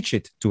immediately teach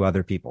it to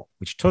other people,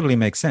 which totally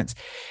makes sense.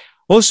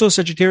 Also,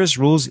 Sagittarius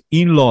rules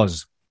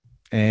in-laws.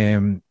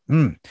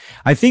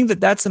 I think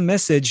that's a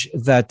message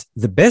that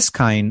the best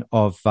kind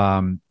of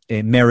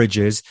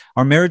marriages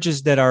are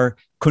marriages that are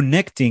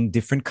connecting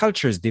different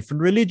cultures, different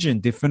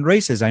religion, different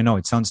races. I know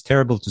it sounds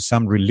terrible to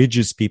some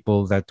religious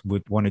people that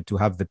would wanted to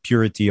have the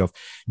purity of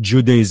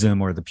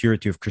Judaism or the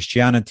purity of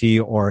Christianity,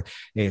 or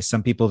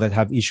some people that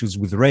have issues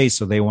with race,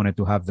 so they wanted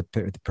to have the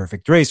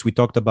perfect race. We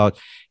talked about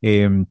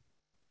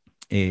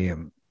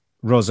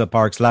Rosa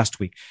Parks last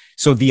week.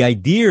 So the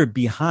idea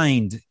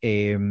behind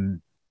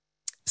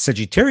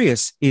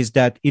Sagittarius is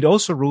that it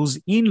also rules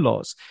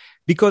in-laws.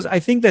 because I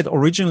think that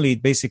originally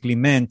it basically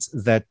meant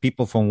that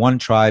people from one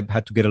tribe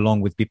had to get along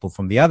with people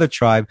from the other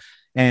tribe.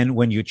 And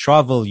when you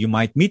travel, you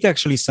might meet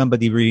actually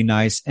somebody really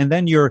nice. And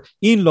then your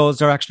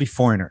in-laws are actually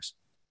foreigners,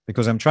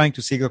 because I'm trying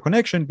to seek a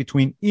connection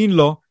between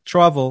in-law,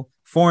 travel,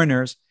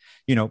 foreigners,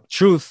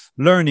 truth,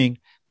 learning.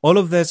 All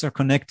of these are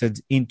connected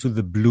into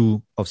the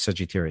blue of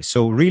Sagittarius. So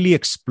really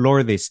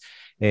explore this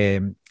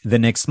the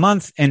next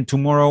month. And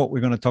tomorrow,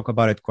 we're going to talk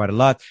about it quite a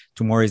lot.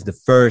 Tomorrow is the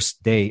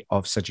first day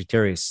of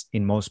Sagittarius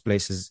in most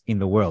places in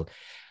the world.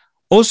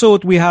 Also,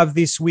 what we have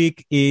this week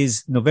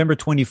is November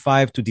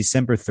 25 to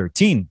December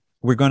 13.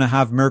 We're going to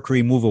have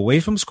Mercury move away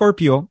from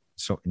Scorpio.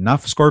 So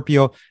enough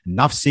Scorpio,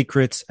 enough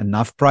secrets,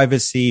 enough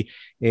privacy,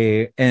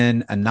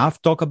 and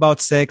enough talk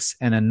about sex,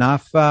 and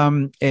enough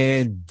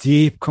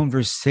deep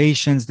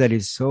conversations that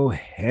is so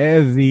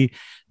heavy.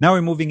 Now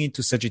we're moving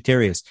into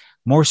Sagittarius.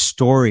 More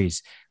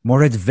stories,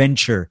 more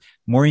adventure,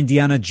 more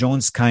Indiana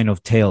Jones kind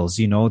of tales,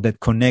 that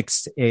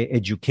connects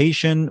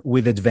education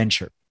with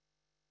adventure.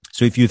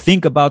 So if you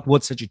think about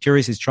what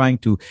Sagittarius is trying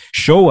to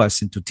show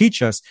us and to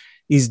teach us,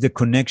 is the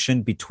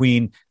connection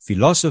between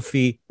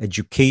philosophy,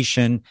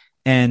 education,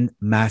 and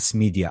mass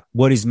media.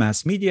 What is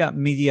mass media?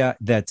 Media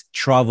that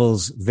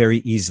travels very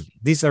easily.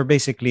 These are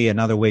basically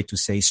another way to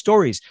say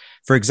stories.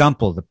 For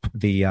example,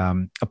 the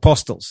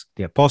apostles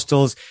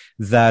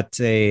that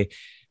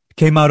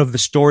came out of the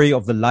story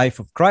of the life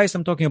of Christ.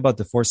 I'm talking about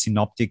the four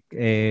synoptic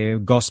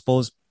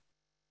gospels,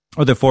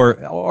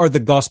 or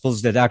the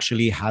gospels that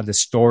actually had a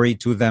story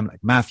to them,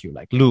 like Matthew,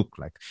 like Luke,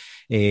 like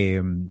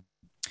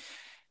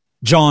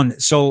John.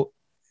 So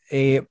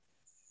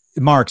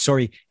Mark,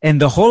 sorry.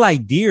 And the whole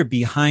idea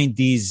behind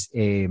these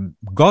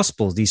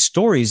gospels, these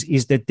stories,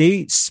 is that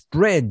they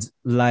spread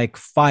like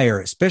fire,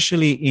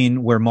 especially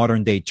in where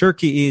modern day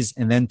Turkey is,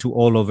 and then to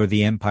all over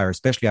the empire,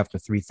 especially after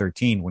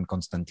 313, when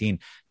Constantine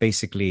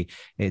basically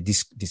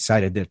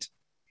decided that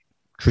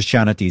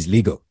Christianity is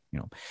legal.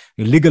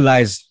 You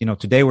legalize,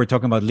 today we're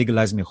talking about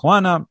legalized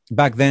marijuana.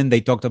 Back then they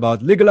talked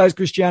about legalized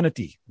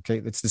Christianity.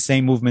 Okay. It's the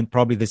same movement,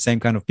 probably the same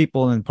kind of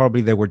people, and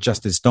probably they were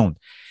just as stoned.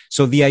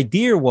 So the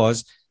idea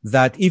was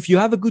that if you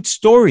have a good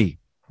story,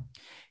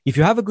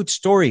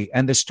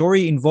 and the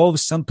story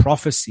involves some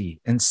prophecy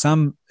and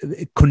some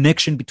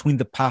connection between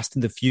the past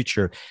and the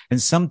future,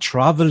 and some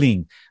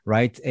traveling,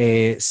 right?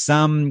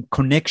 Some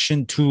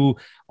connection to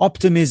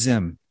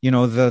optimism,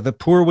 the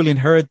poor will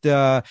inherit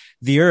the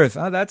earth.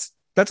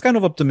 That's kind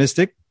of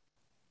optimistic.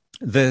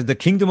 The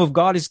kingdom of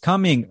God is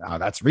coming. Oh,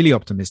 that's really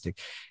optimistic.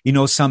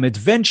 Some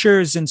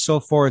adventures and so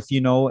forth,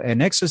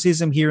 an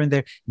exorcism here and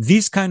there.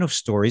 These kind of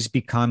stories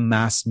become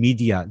mass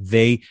media.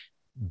 They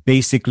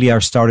basically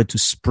are started to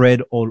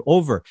spread all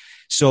over.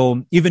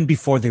 So even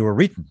before they were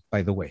written,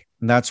 by the way,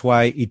 and that's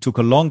why it took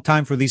a long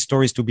time for these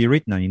stories to be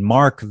written. I mean,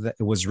 Mark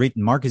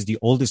is the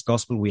oldest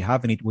gospel we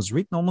have, and it was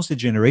written almost a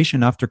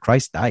generation after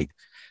Christ died.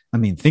 I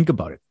mean, think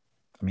about it.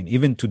 I mean,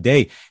 even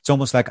today, it's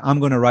almost like I'm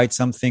going to write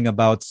something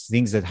about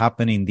things that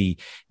happen in the,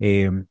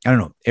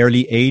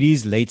 early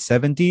 80s, late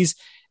 70s,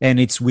 and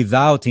it's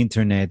without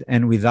internet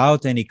and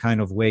without any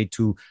kind of way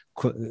to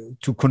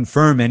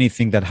confirm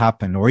anything that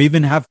happened, or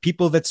even have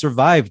people that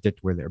survived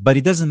that were there. But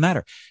it doesn't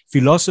matter.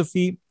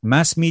 Philosophy,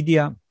 mass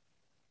media,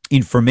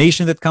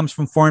 information that comes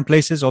from foreign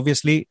places,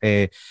 obviously,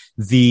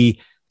 the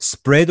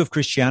spread of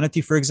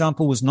Christianity, for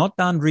example, was not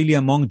done really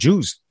among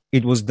Jews.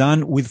 It was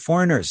done with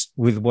foreigners,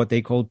 with what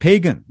they call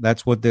pagan.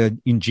 That's what the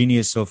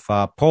ingenious of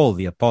Paul,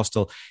 the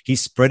apostle, he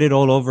spread it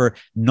all over,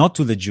 not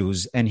to the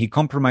Jews. And he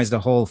compromised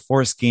the whole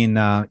foreskin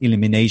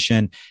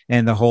elimination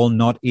and the whole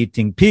not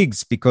eating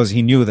pigs, because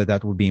he knew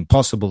that would be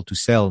impossible to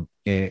sell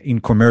in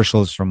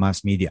commercials from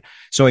mass media.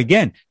 So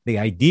again, the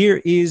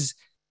idea is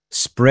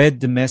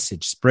spread the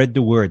message, spread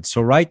the word. So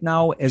right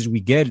now, as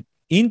we get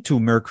into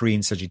Mercury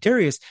in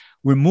Sagittarius,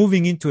 we're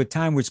moving into a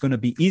time where it's going to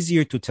be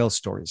easier to tell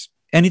stories.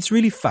 And it's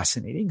really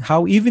fascinating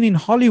how even in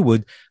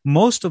Hollywood,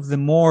 most of the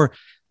more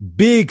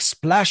big,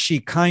 splashy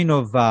kind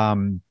of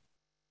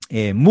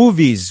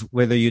movies,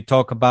 whether you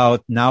talk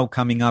about now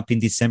coming up in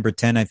December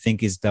 10, I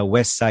think is the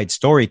West Side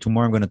Story.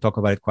 Tomorrow I'm going to talk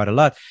about it quite a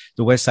lot.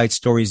 The West Side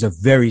Story is a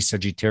very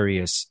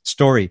Sagittarius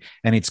story,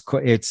 and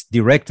it's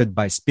directed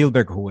by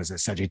Spielberg, who was a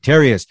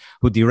Sagittarius,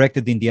 who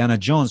directed Indiana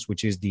Jones,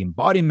 which is the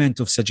embodiment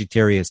of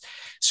Sagittarius.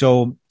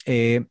 So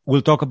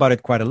we'll talk about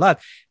it quite a lot,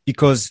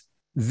 because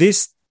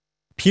this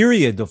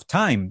period of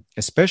time,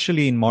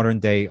 especially in modern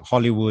day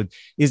Hollywood,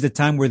 is the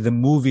time where the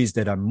movies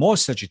that are more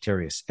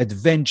Sagittarius,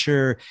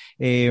 adventure,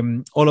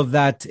 all of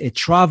that,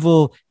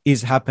 travel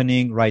is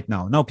happening right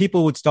now. Now,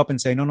 people would stop and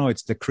say, no,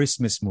 it's the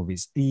Christmas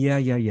movies.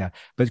 Yeah.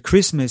 But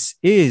Christmas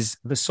is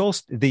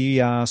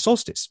the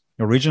solstice.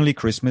 Originally,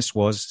 Christmas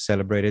was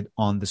celebrated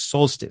on the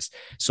solstice.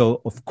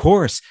 So, of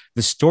course,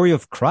 the story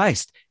of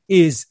Christ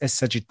is a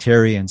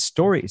Sagittarian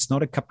story. It's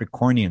not a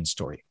Capricornian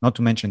story, not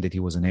to mention that he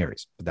was an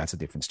Aries, but that's a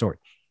different story.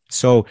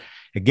 So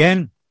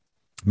again,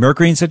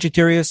 Mercury in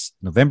Sagittarius,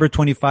 November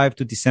 25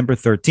 to December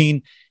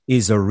 13,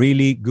 is a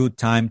really good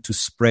time to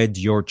spread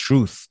your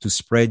truth, to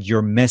spread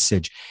your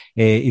message.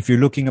 If you're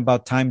looking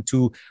about time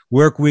to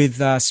work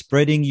with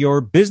spreading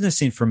your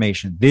business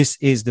information, this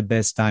is the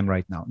best time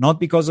right now. Not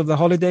because of the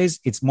holidays.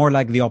 It's more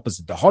like the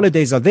opposite. The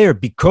holidays are there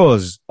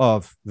because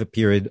of the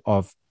period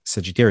of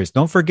Sagittarius.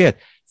 Don't forget,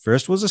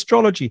 first was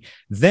astrology,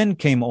 then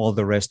came all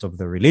the rest of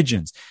the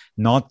religions.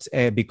 Not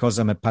because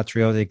I'm a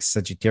patriotic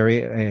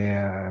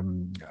Sagittarius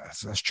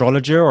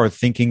astrologer or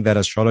thinking that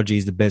astrology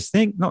is the best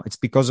thing. No, it's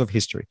because of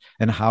history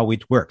and how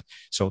it worked.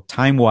 So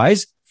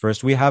time-wise,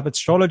 first we have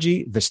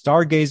astrology, the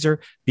stargazer,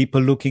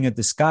 people looking at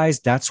the skies.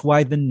 That's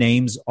why the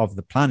names of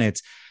the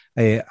planets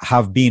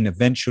have been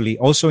eventually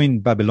also in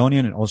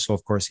Babylonian and also,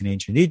 of course, in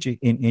ancient Egypt,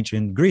 in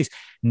ancient Greece,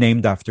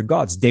 named after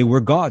gods. They were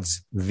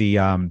gods.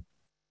 The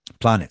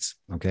planets,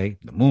 okay,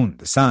 the moon,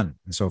 the sun,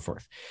 and so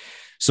forth.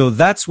 So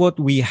that's what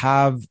we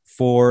have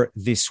for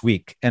this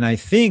week. And I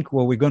think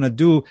what we're going to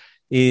do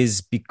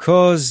is,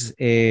 because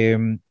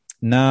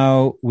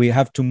now we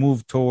have to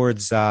move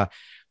towards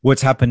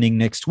what's happening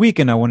next week,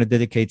 and I want to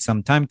dedicate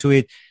some time to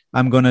it,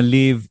 I'm going to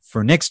leave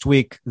for next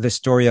week the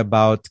story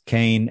about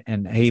Cain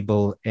and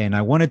Abel. And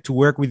I wanted to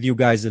work with you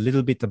guys a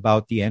little bit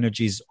about the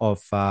energies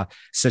of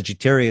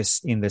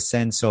Sagittarius in the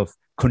sense of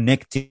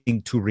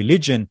connecting to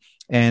religion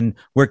and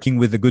working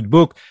with a good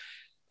book.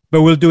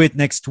 But we'll do it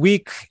next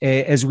week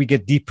as we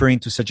get deeper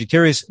into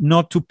Sagittarius,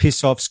 not to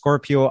piss off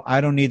Scorpio. I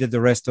don't need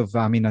the rest of,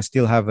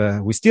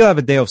 we still have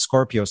a day of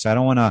Scorpio. So I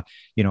don't want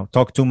to,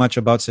 talk too much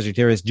about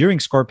Sagittarius during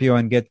Scorpio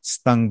and get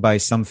stung by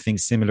something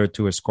similar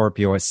to a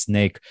Scorpio, a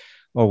snake,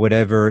 or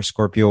whatever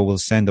Scorpio will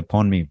send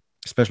upon me.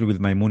 Especially with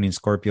my moon in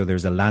Scorpio,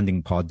 there's a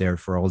landing pod there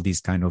for all these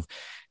kind of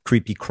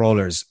creepy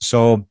crawlers.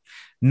 So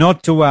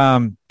not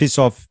to piss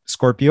off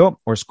Scorpio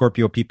or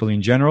Scorpio people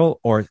in general,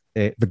 or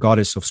the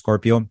goddess of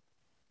Scorpio.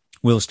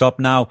 We'll stop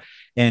now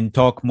and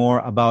talk more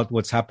about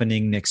what's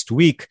happening next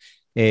week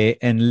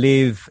and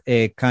leave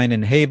Cain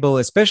and Abel,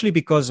 especially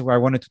because I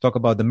wanted to talk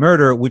about the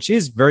murder, which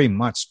is very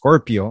much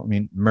Scorpio.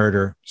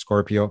 Murder,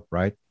 Scorpio,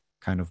 right?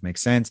 Kind of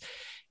makes sense.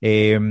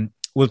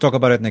 We'll talk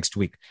about it next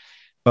week.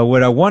 But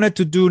what I wanted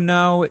to do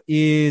now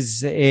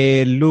is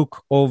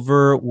look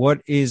over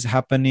what is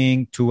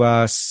happening to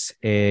us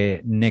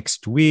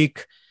next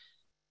week,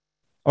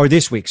 or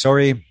this week,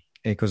 sorry,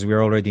 because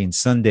we're already in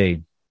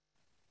Sunday.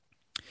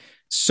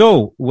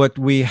 So what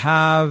we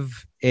have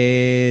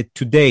today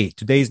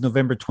is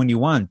November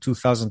 21,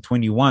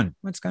 2021.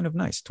 That's kind of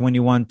nice.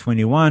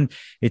 21.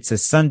 It's a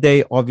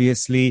Sunday,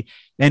 obviously.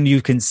 And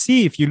you can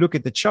see, if you look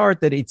at the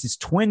chart, that it is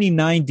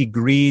 29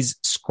 degrees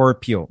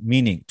Scorpio,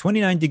 meaning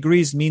 29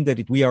 degrees mean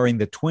that we are in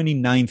the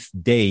 29th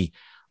day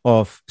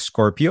of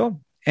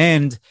Scorpio.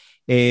 And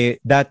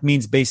that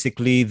means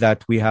basically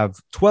that we have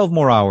 12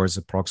 more hours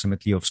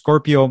approximately of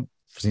Scorpio,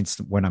 since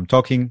when I'm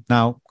talking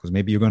now, because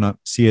maybe you're going to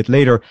see it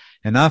later.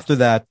 And after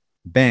that,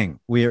 bang,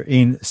 we're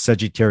in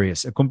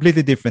Sagittarius, a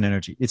completely different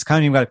energy. It's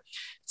kind of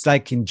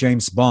like in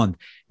James Bond.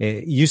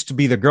 It used to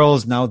be the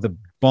girls. Now the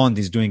Bond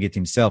is doing it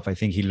himself. I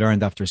think he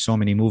learned after so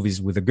many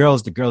movies with the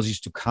girls. The girls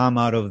used to come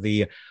out of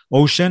the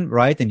ocean,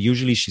 right? And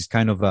usually she's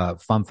kind of a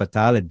femme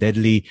fatale, a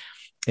deadly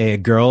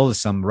girl,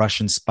 some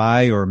Russian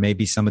spy, or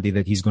maybe somebody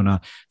that he's going to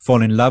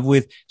fall in love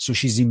with. So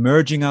she's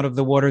emerging out of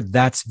the water.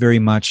 That's very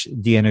much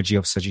the energy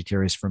of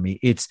Sagittarius for me.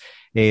 It's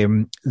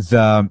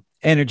the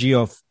energy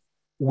of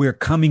we're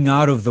coming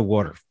out of the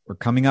water. We're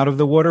coming out of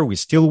the water. We're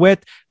still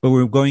wet, but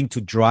we're going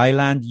to dry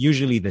land.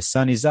 Usually the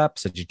sun is up.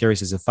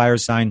 Sagittarius is a fire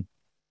sign.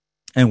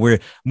 And we're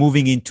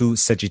moving into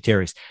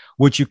Sagittarius.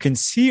 What you can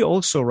see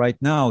also right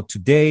now,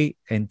 today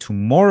and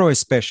tomorrow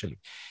especially,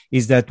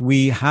 is that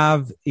we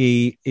have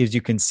as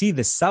you can see,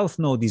 the South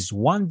Node is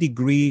 1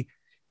 degree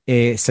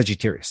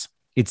Sagittarius.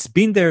 It's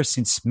been there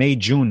since May,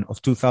 June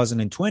of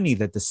 2020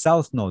 that the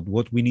South Node,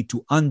 what we need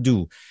to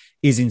undo,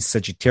 is in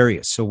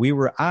Sagittarius. So we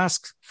were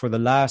asked for the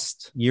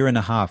last year and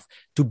a half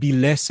to be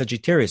less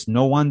Sagittarius.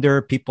 No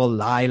wonder people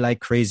lie like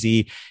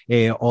crazy.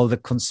 All the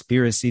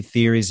conspiracy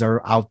theories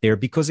are out there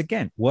because,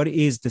 again, what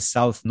is the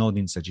South Node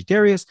in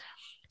Sagittarius?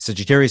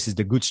 Sagittarius is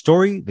the good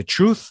story, the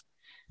truth.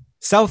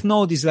 South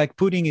Node is like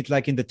putting it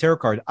like in the tarot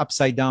card,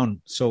 upside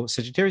down. So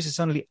Sagittarius is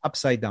suddenly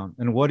upside down.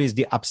 And what is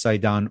the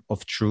upside down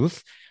of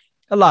truth?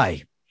 A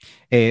lie.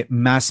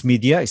 Mass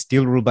media is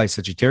still ruled by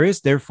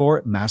Sagittarius.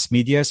 Therefore, mass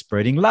media is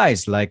spreading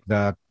lies like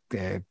the,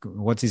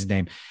 what's his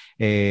name?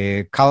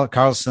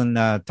 Carlson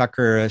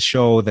Tucker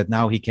show that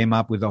now he came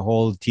up with a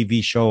whole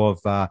TV show of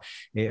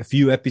a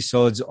few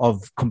episodes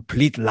of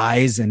complete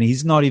lies. And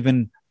he's not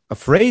even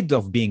afraid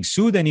of being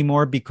sued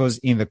anymore because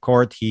in the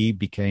court,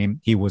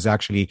 he was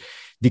actually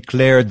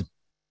declared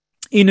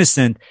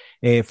innocent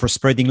for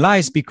spreading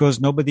lies because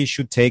nobody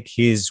should take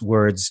his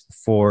words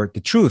for the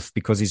truth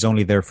because he's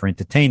only there for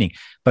entertaining.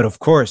 But of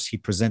course, he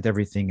presents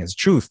everything as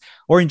truth.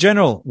 Or in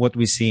general, what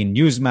we see in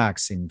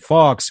Newsmax, in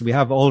Fox, we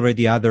have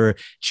already other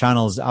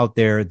channels out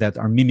there that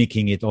are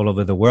mimicking it all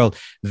over the world.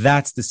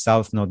 That's the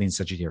South Node in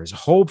Sagittarius.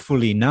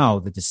 Hopefully now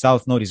that the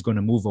South Node is going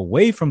to move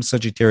away from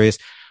Sagittarius,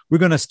 we're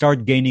going to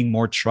start gaining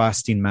more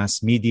trust in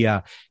mass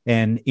media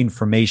and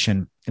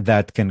information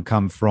that can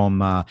come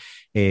from,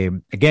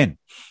 again,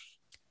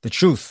 the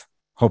truth,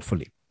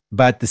 hopefully.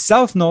 But the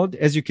South Node,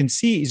 as you can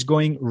see, is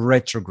going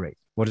retrograde.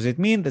 What does it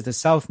mean? That the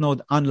South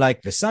Node,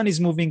 unlike the Sun, is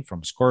moving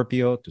from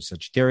Scorpio to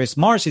Sagittarius.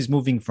 Mars is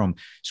moving from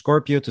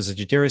Scorpio to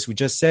Sagittarius. We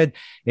just said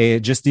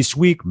just this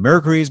week,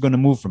 Mercury is going to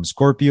move from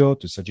Scorpio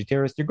to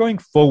Sagittarius. They're going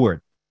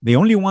forward. The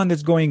only one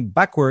that's going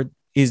backward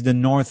is the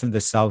North and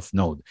the South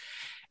Node.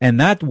 And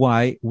that's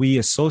why we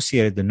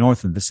associated the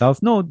North and the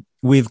South Node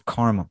with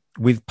karma,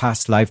 with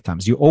past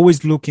lifetimes. You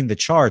always look in the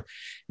chart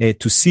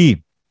to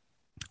see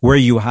where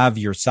you have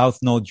your South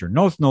Node, your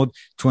North Node,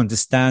 to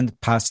understand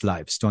past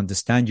lives, to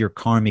understand your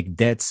karmic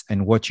debts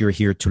and what you're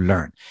here to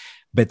learn.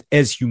 But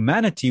as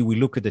humanity, we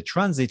look at the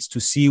transits to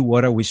see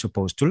what are we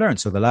supposed to learn.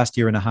 So the last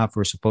year and a half,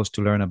 we're supposed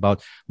to learn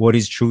about what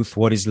is truth,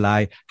 what is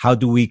lie, how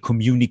do we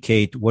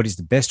communicate, what is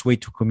the best way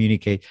to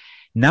communicate.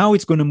 Now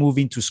it's going to move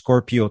into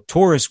Scorpio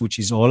Taurus, which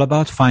is all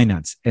about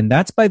finance. And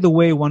that's, by the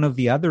way, one of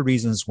the other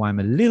reasons why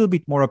I'm a little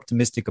bit more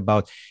optimistic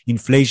about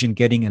inflation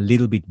getting a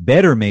little bit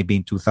better maybe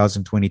in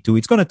 2022.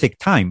 It's going to take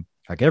time,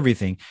 like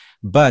everything,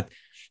 but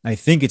I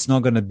think it's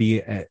not going to be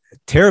a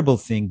terrible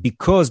thing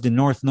because the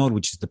North Node,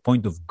 which is the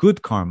point of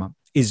good karma,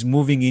 is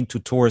moving into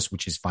Taurus,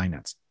 which is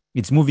finance.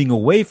 It's moving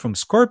away from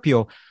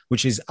Scorpio,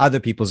 which is other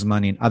people's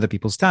money and other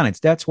people's talents.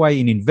 That's why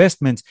in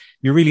investments,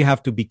 you really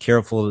have to be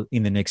careful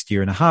in the next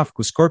year and a half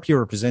because Scorpio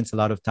represents a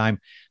lot of time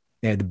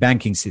the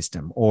banking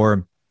system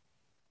or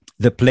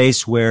the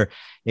place where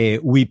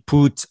we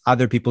put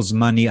other people's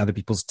money, other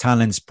people's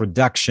talents,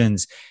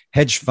 productions,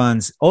 hedge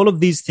funds. All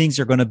of these things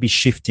are going to be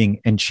shifting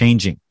and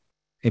changing.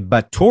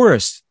 But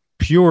Taurus,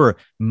 pure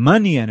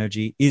money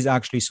energy, is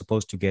actually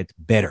supposed to get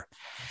better.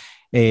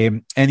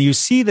 And you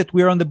see that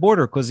we're on the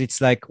border because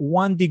it's like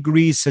 1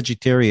 degree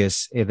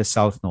Sagittarius, the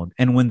South Node.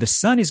 And when the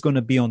Sun is going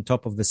to be on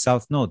top of the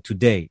South Node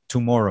today,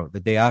 tomorrow, the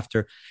day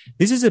after,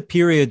 this is a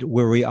period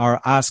where we are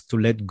asked to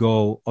let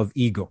go of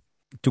ego,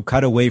 to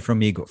cut away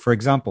from ego. For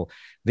example,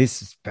 this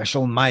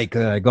special mic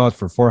that I got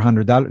for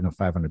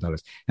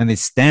 $500, and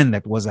this stand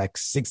that was like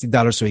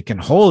 $60 so it can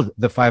hold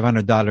the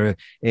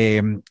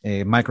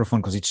 $500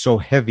 microphone because it's so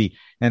heavy.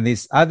 And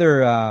this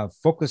other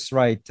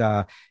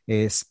Focusrite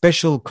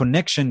special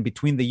connection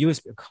between the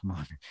USB. Come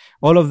on,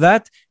 all of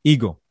that,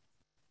 ego.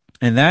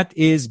 And that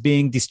is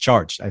being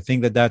discharged. I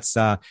think that that's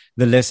the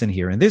lesson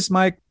here. And this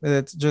mic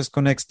that just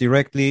connects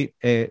directly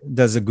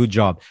does a good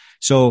job.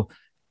 So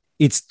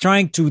it's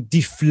trying to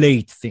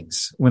deflate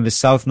things when the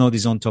South Node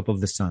is on top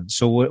of the Sun.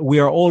 So we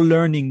are all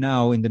learning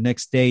now in the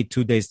next day,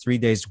 2 days, 3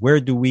 days,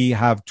 where do we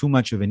have too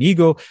much of an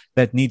ego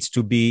that needs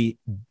to be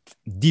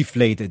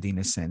deflated in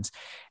a sense.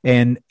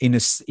 And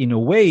in a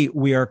way,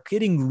 we are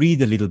getting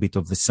rid a little bit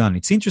of the Sun.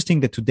 It's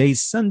interesting that today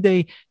is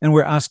Sunday and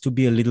we're asked to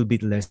be a little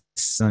bit less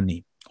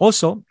sunny.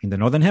 Also, in the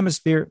Northern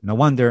Hemisphere, no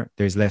wonder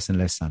there's less and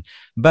less sun.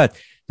 But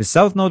the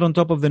South Node on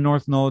top of the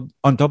North Node,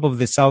 on top of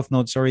the South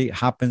Node,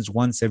 happens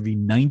once every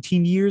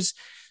 19 years.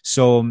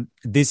 So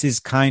this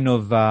is kind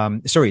of,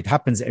 it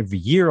happens every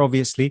year,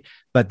 obviously.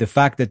 But the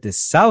fact that the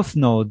South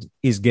Node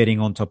is getting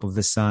on top of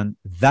the Sun,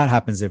 that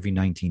happens every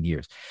 19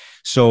 years.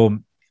 So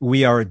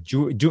we are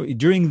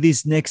during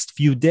these next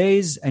few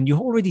days, and you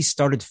already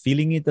started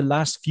feeling it the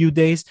last few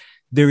days,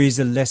 there is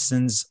a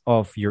lessons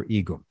of your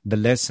ego, the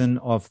lesson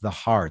of the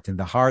heart. And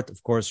the heart,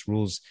 of course,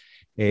 rules,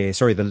 the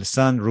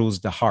Sun rules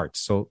the heart.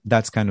 So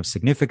that's kind of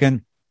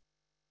significant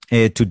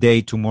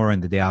today, tomorrow,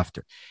 and the day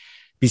after.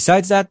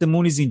 Besides that, the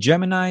moon is in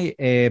Gemini.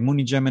 Moon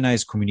in Gemini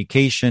is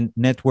communication,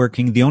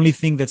 networking. The only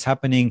thing that's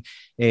happening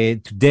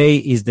today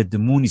is that the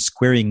moon is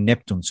squaring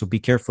Neptune. So be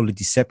careful of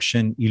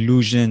deception,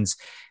 illusions.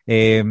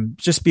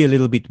 Just be a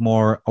little bit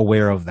more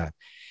aware of that.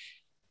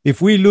 If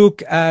we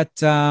look at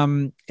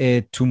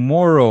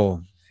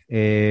tomorrow,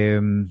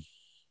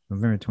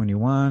 November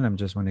 21, I'm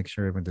just want to make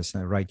sure I put this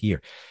right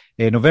here.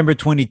 November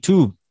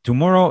 22,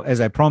 tomorrow, as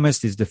I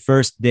promised, is the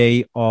first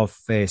day of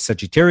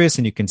Sagittarius.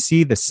 And you can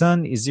see the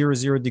Sun is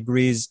 00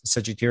 degrees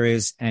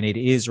Sagittarius, and it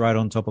is right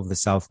on top of the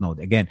South Node.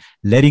 Again,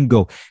 letting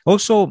go.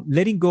 Also,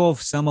 letting go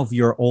of some of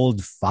your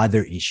old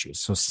father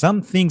issues. So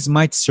some things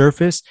might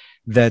surface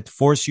that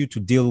force you to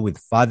deal with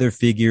father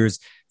figures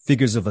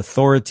of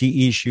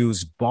authority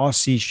issues,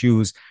 boss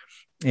issues.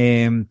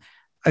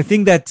 I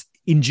think that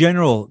in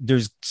general,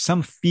 there's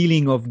some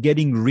feeling of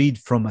getting rid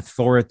from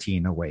authority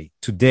in a way.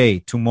 Today,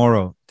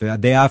 tomorrow, the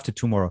day after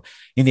tomorrow.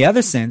 In the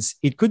other sense,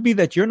 it could be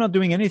that you're not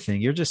doing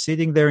anything. You're just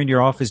sitting there in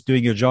your office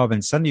doing your job,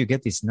 and suddenly you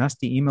get this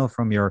nasty email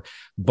from your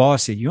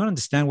boss. You don't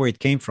understand where it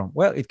came from.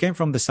 Well, it came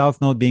from the South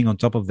Node being on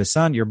top of the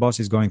Sun. Your boss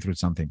is going through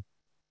something.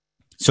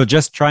 So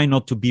just try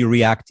not to be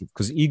reactive,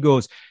 because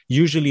egos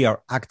usually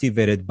are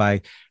activated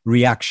by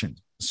reaction.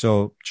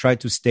 So try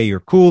to stay your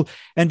cool.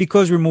 And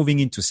because we're moving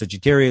into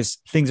Sagittarius,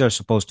 things are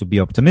supposed to be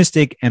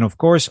optimistic. And of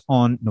course,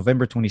 on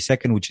November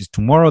 22nd, which is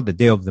tomorrow, the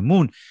day of the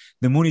moon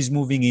is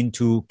moving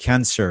into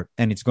Cancer,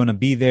 and it's going to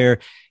be there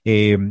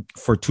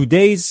for 2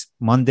 days.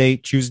 Monday,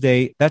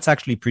 Tuesday, that's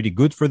actually pretty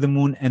good for the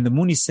moon. And the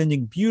moon is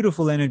sending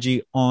beautiful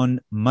energy on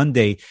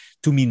Monday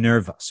to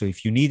Minerva. So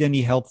if you need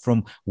any help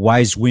from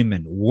wise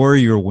women,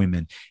 warrior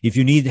women, if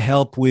you need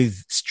help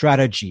with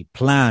strategy,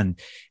 plan,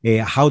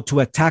 how to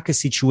attack a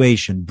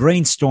situation,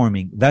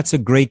 brainstorming, that's a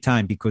great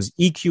time because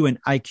EQ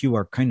and IQ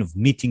are kind of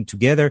meeting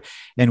together.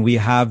 And we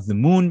have the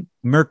moon,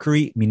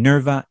 Mercury,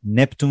 Minerva,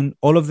 Neptune,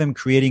 all of them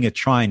creating a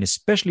trine.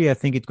 Especially, I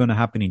think it's going to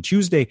happen in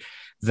Tuesday,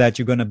 that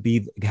you're going to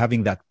be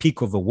having that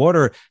peak of a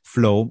water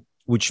flow,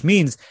 which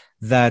means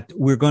that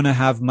we're going to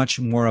have much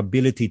more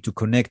ability to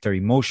connect our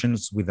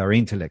emotions with our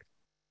intellect.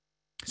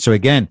 So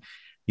again,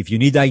 if you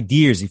need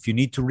ideas, if you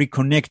need to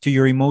reconnect to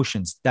your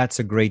emotions, that's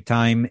a great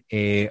time.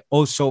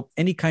 Also,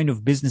 any kind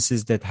of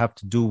businesses that have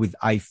to do with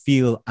I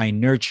feel, I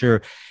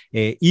nurture,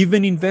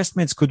 even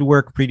investments could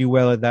work pretty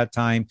well at that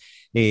time.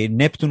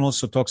 Neptune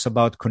also talks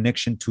about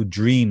connection to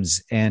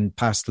dreams and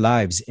past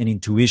lives and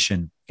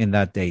intuition in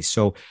that day.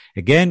 So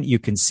again, you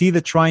can see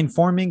the trine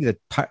forming,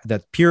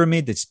 that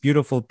pyramid, this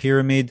beautiful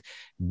pyramid,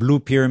 blue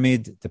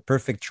pyramid, the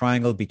perfect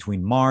triangle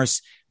between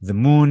Mars, the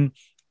moon,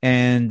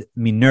 and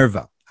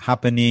Minerva,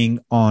 happening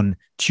on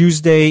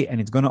Tuesday, and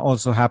it's going to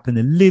also happen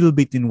a little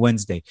bit in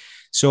Wednesday.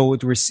 So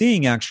what we're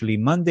seeing actually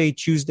Monday,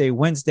 Tuesday,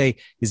 Wednesday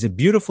is a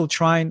beautiful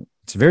trine.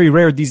 It's very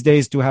rare these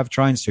days to have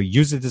trines, so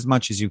use it as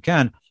much as you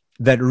can,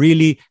 that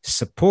really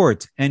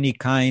support any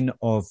kind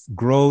of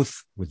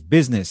growth with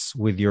business,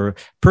 with your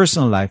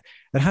personal life,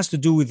 that has to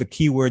do with the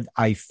keyword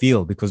I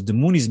feel, because the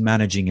moon is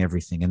managing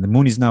everything. And the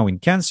moon is now in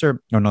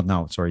Cancer, or not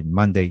now, sorry,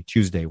 Monday,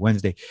 Tuesday,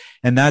 Wednesday.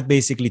 And that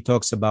basically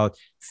talks about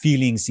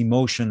feelings,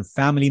 emotion,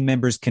 family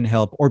members can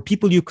help, or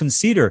people you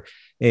consider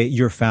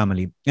your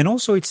family. And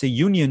also it's a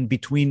union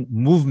between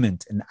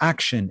movement and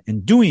action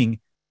and doing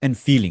and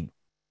feeling.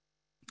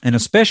 And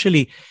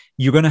especially,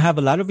 you're going to have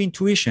a lot of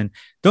intuition.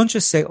 Don't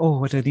just say, oh,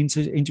 what an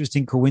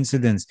interesting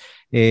coincidence.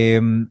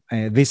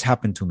 This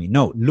happened to me.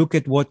 No, look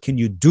at what can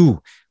you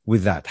do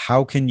with that.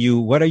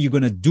 What are you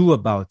going to do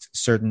about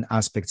certain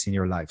aspects in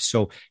your life?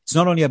 So it's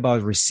not only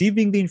about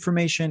receiving the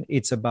information,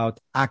 it's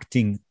about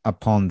acting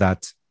upon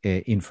that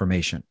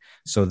information.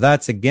 So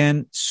that's,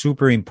 again,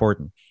 super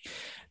important.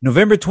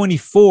 November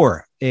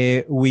 24,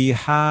 we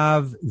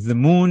have the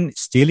moon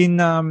still in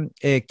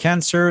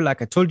Cancer,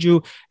 like I told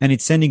you, and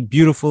it's sending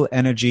beautiful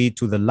energy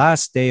to the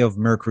last day of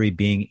Mercury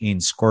being in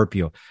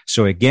Scorpio.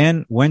 So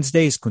again,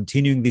 Wednesday is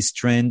continuing this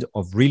trend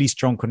of really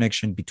strong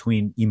connection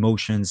between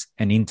emotions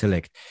and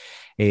intellect.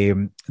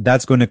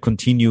 That's going to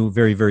continue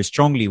very, very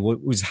strongly.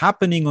 What was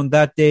happening on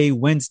that day,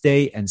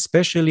 Wednesday, and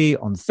especially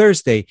on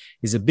Thursday,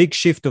 is a big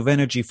shift of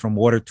energy from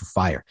water to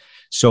fire.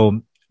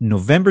 So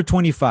November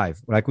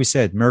 25, like we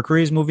said,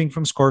 Mercury is moving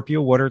from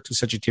Scorpio, water, to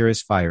Sagittarius,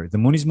 fire. The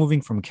moon is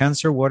moving from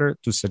Cancer, water,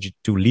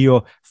 to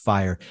Leo,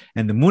 fire.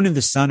 And the moon and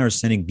the sun are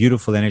sending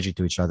beautiful energy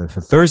to each other.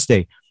 So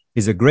Thursday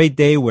is a great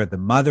day where the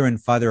mother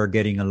and father are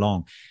getting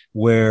along,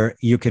 where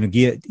you can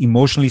get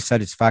emotionally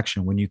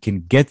satisfaction, when you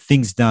can get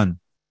things done,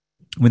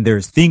 when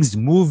there's things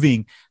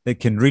moving that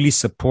can really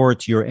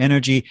support your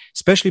energy,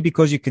 especially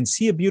because you can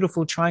see a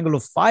beautiful triangle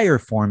of fire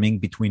forming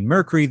between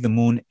Mercury, the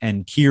moon,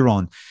 and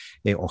Chiron,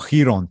 the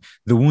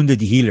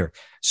wounded healer.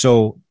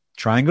 So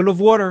triangle of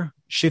water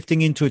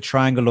shifting into a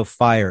triangle of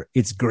fire.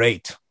 It's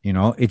great.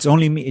 It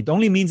only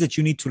means that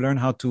you need to learn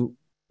how to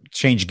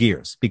change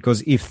gears,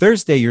 because if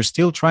Thursday you're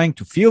still trying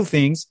to feel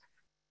things,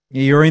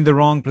 you're in the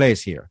wrong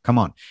place here. Come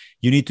on.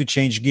 You need to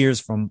change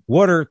gears from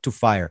water to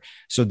fire.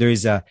 So there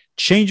is a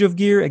change of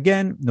gear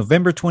again,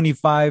 November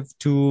 24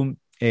 to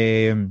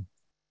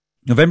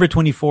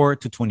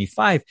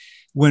 25,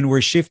 when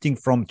we're shifting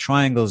from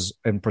triangles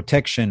and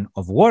protection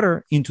of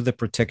water into the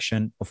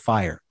protection of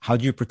fire. How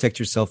do you protect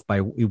yourself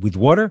with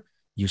water?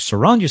 You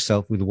surround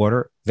yourself with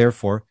water,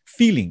 therefore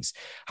feelings.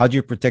 How do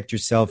you protect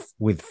yourself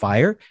with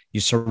fire? You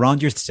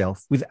surround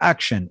yourself with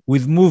action,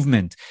 with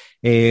movement,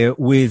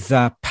 with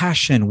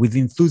passion, with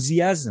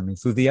enthusiasm.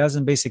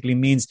 Enthusiasm basically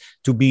means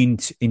to be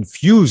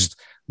infused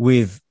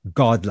with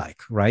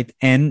godlike, right?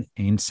 And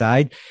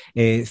inside,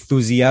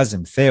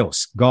 enthusiasm,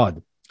 theos,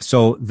 God.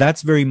 So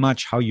that's very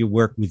much how you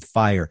work with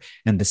fire.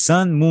 And the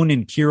sun, moon,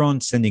 and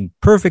Chiron sending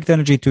perfect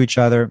energy to each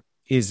other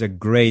is a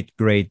great,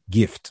 great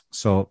gift.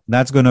 So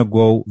that's going to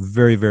go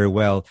very, very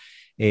well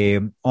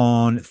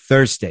on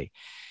Thursday.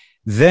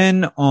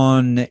 Then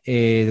on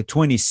the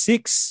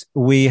 26th,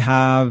 we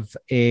have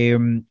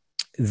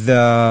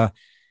the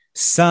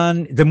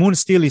sun, the moon is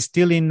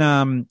still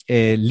in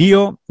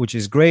Leo, which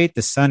is great.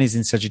 The sun is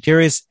in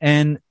Sagittarius,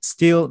 and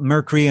still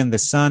Mercury and the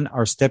sun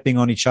are stepping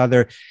on each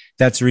other.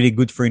 That's really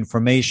good for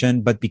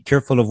information, but be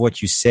careful of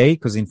what you say,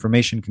 because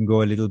information can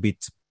go a little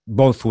bit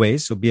both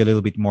ways. So be a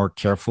little bit more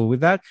careful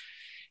with that.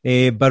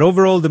 But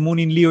overall, the moon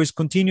in Leo is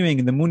continuing,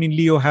 and the moon in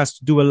Leo has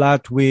to do a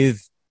lot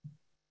with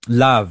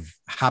love,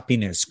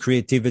 happiness,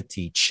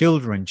 creativity,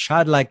 children,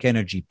 childlike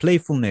energy,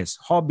 playfulness,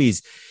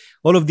 hobbies.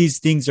 All of these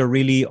things are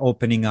really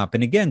opening up.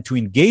 And again, to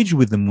engage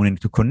with the moon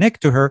and to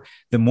connect to her,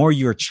 the more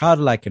you're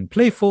childlike and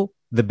playful,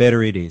 the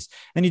better it is.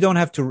 And you don't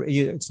have to,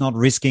 it's not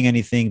risking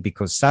anything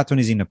because Saturn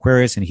is in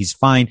Aquarius and he's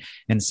fine.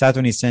 And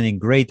Saturn is sending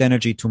great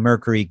energy to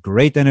Mercury,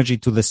 great energy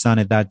to the sun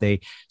at that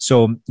day.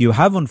 So you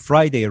have on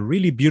Friday a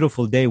really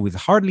beautiful day with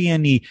hardly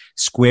any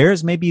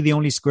squares. Maybe the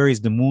only square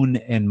is the moon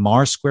and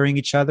Mars squaring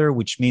each other,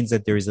 which means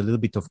that there is a little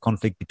bit of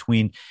conflict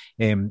between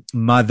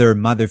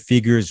mother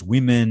figures,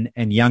 women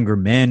and younger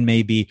men,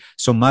 maybe.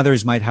 So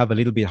mothers might have a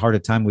little bit harder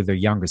time with their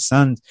younger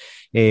sons.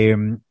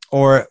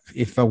 Or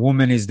if a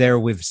woman is there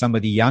with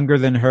somebody younger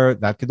than her,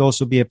 that could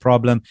also be a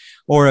problem.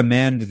 Or a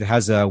man that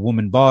has a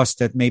woman boss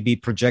that may be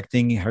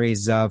projecting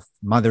his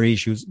mother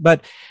issues.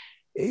 But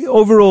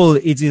overall,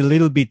 it's a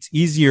little bit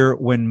easier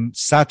when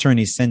Saturn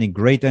is sending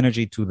great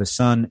energy to the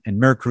sun and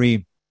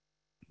Mercury.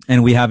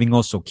 And we're having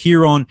also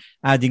Chiron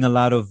adding a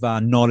lot of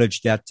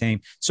knowledge that time.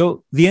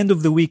 So the end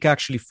of the week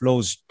actually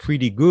flows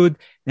pretty good.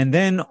 And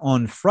then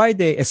on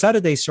Saturday,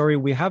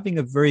 we're having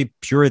a very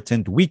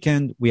Puritan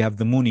weekend. We have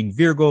the moon in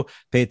Virgo.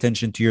 Pay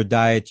attention to your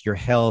diet, your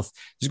health.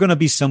 There's going to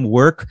be some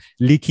work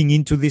leaking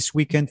into this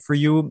weekend for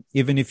you.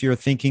 Even if you're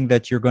thinking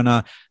that you're going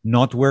to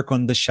not work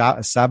on the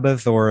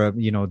Sabbath or,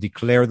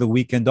 declare the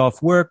weekend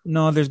off work.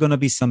 No, there's going to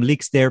be some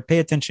leaks there. Pay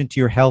attention to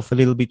your health a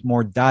little bit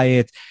more,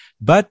 diet.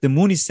 But the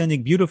moon is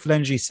sending beautiful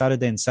energy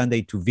Saturday and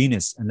Sunday to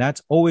Venus, and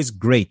that's always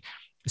great.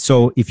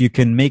 So if you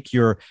can make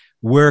your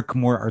work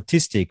more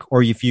artistic,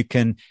 or if you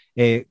can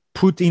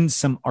put in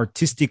some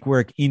artistic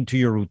work into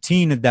your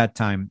routine at that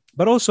time,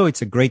 but also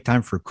it's a great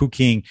time for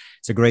cooking.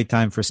 It's a great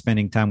time for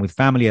spending time with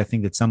family. I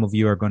think that some of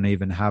you are going to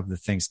even have the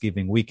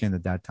Thanksgiving weekend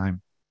at that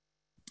time.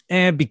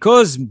 And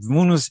because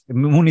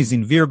moon is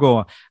in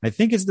Virgo, I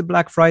think it's the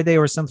Black Friday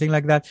or something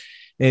like that.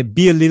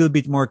 Be a little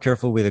bit more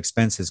careful with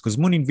expenses because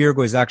moon in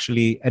Virgo is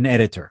actually an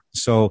editor.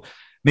 So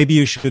maybe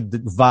you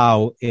should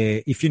vow,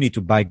 if you need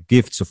to buy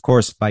gifts, of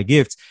course, buy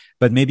gifts,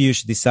 but maybe you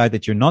should decide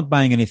that you're not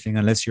buying anything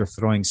unless you're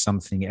throwing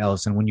something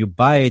else. And when you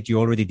buy it, you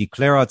already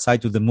declare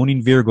outside to the moon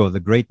in Virgo,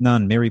 the great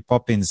nun, Mary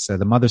Poppins,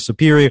 the Mother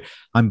Superior,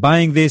 I'm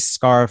buying this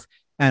scarf.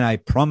 And I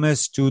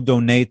promise to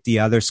donate the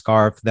other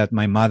scarf that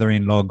my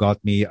mother-in-law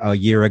got me a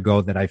year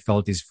ago that I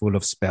felt is full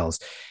of spells.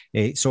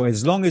 So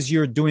as long as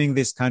you're doing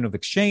this kind of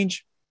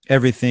exchange,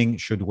 everything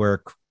should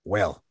work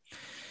well.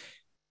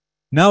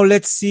 Now,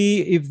 let's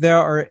see if there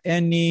are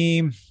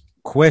any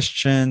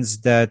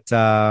questions that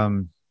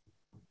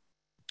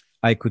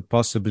I could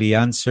possibly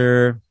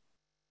answer.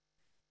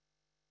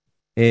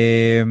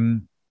 Yeah,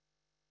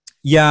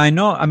 I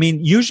know. I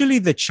mean, usually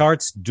the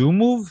charts do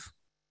move.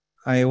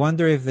 I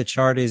wonder if the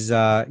chart is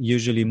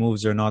usually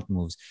moves or not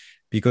moves,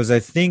 because I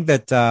think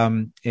that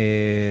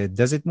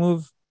does it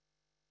move?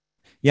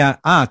 Yeah.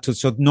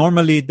 So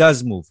normally it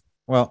does move.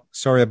 Well,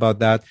 sorry about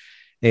that.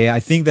 I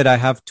think that I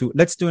have to.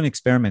 Let's do an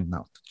experiment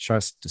now,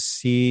 just to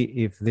see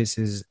if this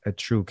is a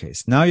true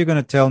case. Now you're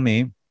going to tell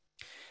me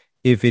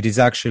if it is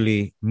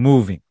actually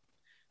moving,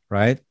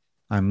 right?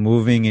 I'm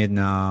moving it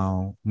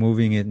now,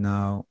 moving it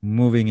now,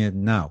 moving it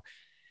now.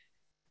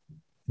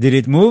 Did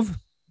it move?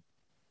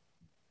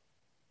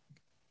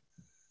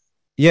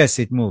 Yes,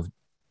 it moved.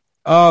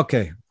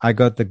 Okay, I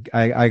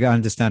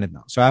understand it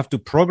now. So I have to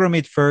program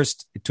it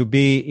first to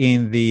be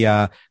in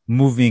the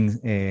moving,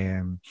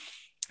 and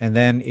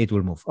then it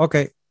will move.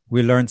 Okay,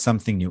 we learned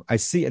something new. I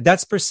see.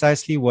 That's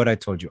precisely what I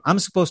told you. I'm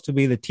supposed to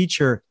be the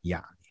teacher,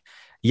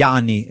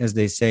 yani, as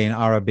they say in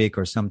Arabic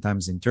or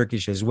sometimes in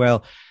Turkish as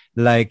well.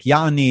 Like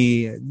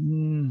yani,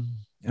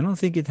 I don't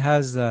think it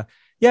has.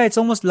 It's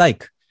almost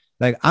like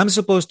I'm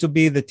supposed to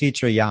be the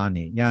teacher,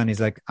 yani. Yani is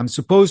like I'm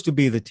supposed to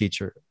be the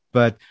teacher,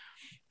 but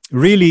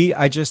really,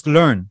 I just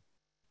learned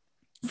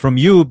from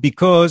you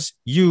because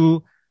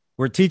you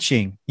were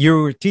teaching.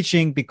 You were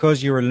teaching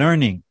because you were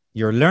learning.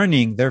 You're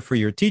learning, therefore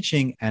you're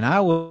teaching. And I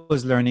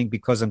was learning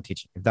because I'm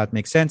teaching. If that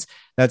makes sense,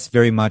 that's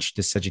very much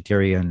the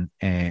Sagittarian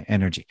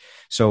energy.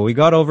 So we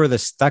got over the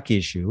stuck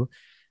issue.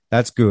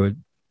 That's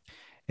good.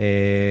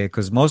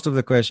 Because most of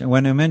the question,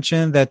 when I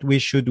mentioned that we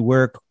should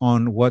work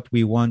on what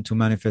we want to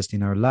manifest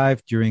in our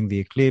life during the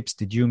eclipse,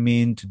 did you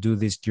mean to do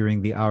this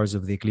during the hours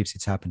of the eclipse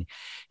it's happening?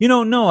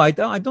 No, I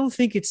don't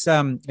think it's,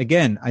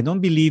 again, I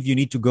don't believe you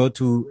need to go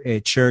to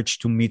a church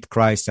to meet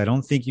Christ. I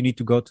don't think you need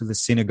to go to the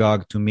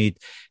synagogue to meet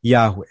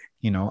Yahweh.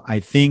 I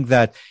think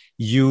that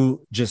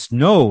you just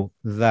know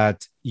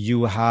that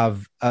you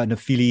have an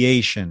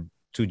affiliation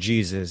to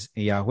Jesus,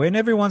 Yahweh. And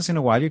every once in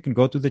a while, you can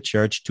go to the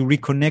church to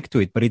reconnect to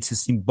it, but it's a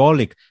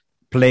symbolic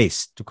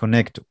place to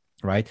connect to,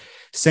 right?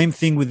 Same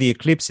thing with the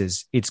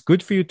eclipses. It's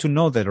good for you to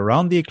know that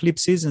around the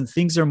eclipses and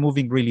things are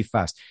moving really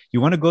fast. You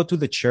want to go to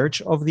the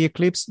church of the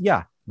eclipse?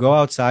 Yeah, go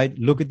outside,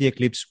 look at the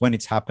eclipse when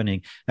it's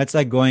happening. That's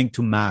like going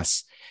to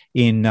mass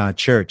in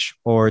church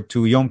or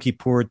to Yom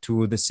Kippur,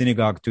 to the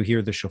synagogue to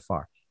hear the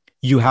shofar.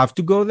 You have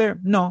to go there?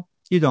 No,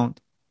 you don't.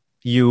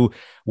 You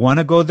want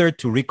to go there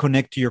to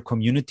reconnect to your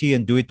community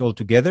and do it all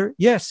together?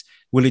 Yes.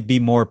 Will it be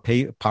more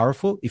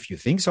powerful? If you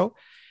think so.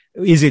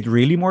 Is it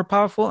really more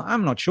powerful?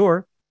 I'm not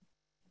sure.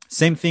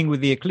 Same thing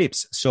with the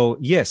eclipse. So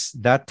yes,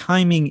 that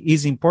timing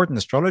is important.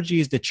 Astrology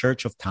is the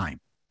church of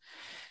time.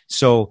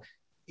 So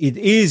it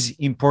is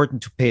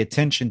important to pay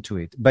attention to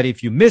it. But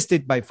if you missed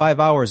it by 5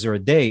 hours or a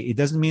day, it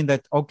doesn't mean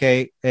that,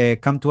 okay,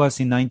 come to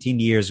us in 19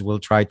 years, we'll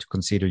try to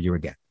consider you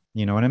again.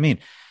 You know what I mean?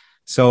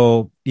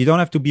 So you don't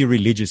have to be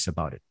religious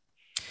about it.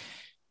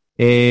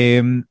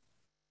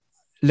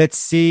 Let's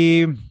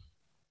see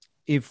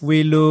if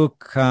we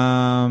look,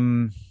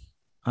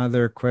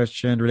 other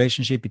question,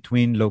 relationship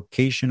between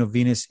location of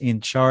Venus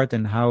in chart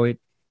and how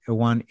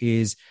one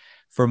is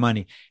for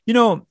money. You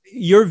know,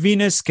 your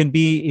Venus can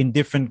be in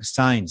different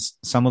signs.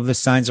 Some of the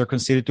signs are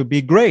considered to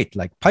be great,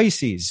 like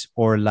Pisces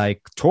or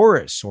like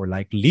Taurus or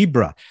like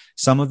Libra.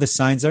 Some of the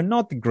signs are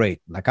not great,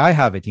 like I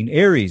have it in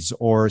Aries,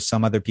 or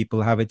some other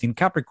people have it in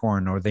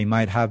Capricorn, or they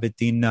might have it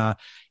in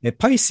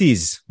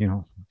Pisces, you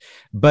know.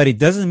 But it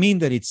doesn't mean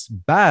that it's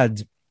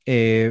bad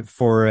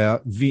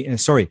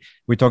sorry,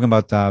 we're talking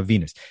about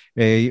Venus.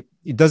 It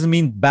doesn't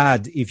mean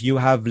bad if you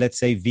have, let's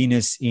say,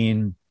 Venus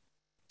in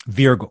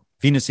Virgo.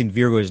 Venus in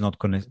Virgo is not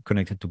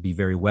connected to be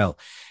very well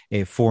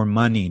for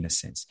money in a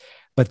sense.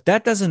 But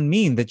that doesn't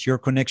mean that your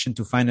connection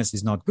to finance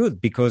is not good,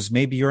 because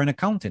maybe you're an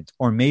accountant,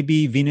 or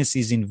maybe Venus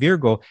is in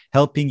Virgo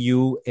helping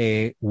you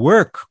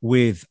work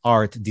with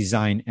art,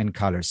 design, and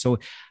color. So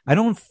I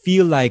don't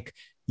feel like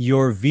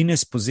your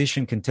Venus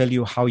position can tell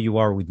you how you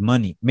are with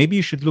money. Maybe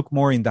you should look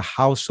more in the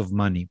house of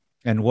money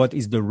and what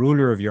is the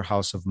ruler of your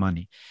house of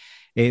money.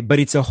 But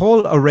it's a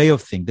whole array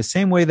of things. The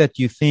same way that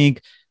you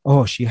think,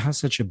 oh, she has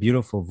such a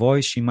beautiful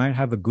voice, she might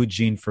have a good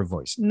gene for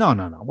voice. No.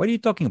 What are you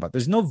talking about?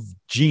 There's no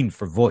gene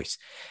for voice.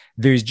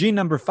 There's gene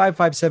number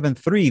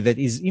 5573 that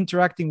is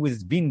interacting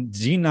with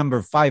gene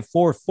number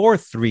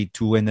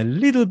 5442 and a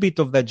little bit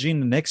of that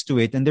gene next to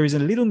it. And there is a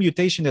little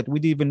mutation that we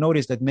didn't even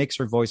notice that makes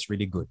her voice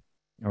really good.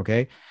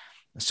 Okay.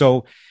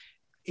 So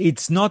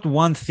it's not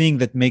one thing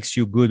that makes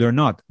you good or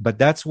not, but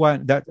that's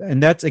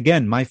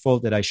again, my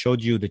fault that I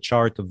showed you the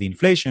chart of the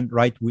inflation,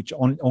 right? Which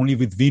only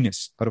with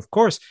Venus. But of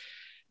course,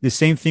 the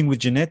same thing with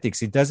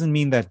genetics. It doesn't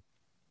mean that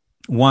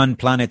one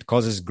planet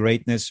causes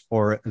greatness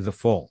or the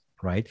fall,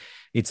 right?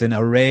 It's an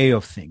array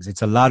of things.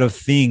 It's a lot of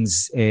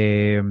things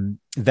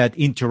that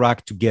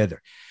interact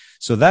together.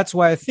 So that's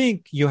why I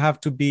think you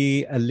have to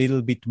be a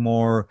little bit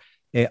more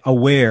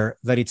aware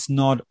that it's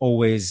not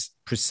always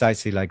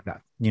precisely like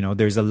that. You know,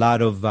 there's a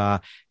lot of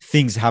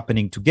things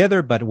happening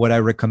together, but what I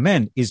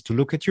recommend is to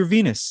look at your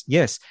Venus,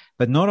 yes,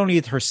 but not only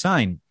at her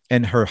sign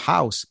and her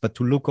house, but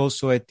to look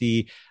also at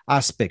the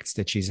aspects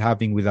that she's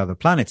having with other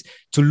planets,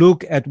 to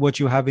look at what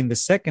you have in the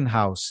second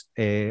house,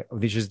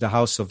 which is the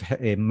house of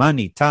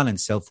money, talent,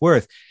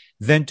 self-worth,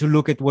 then to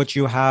look at what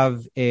you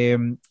have,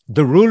 the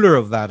ruler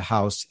of that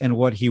house and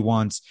what he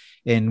wants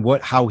and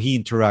how he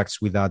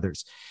interacts with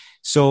others.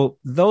 So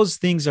those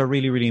things are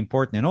really, really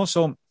important. And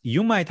also,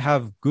 you might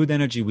have good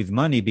energy with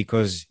money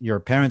because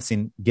your parents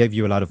gave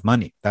you a lot of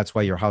money. That's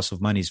why your house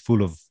of money is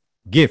full of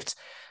gifts.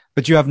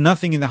 But you have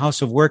nothing in the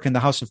house of work and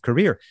the house of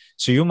career.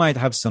 So you might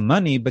have some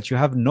money, but you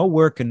have no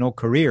work and no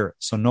career.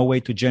 So no way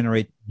to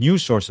generate new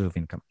sources of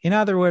income. In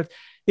other words,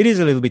 it is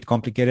a little bit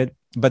complicated,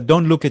 but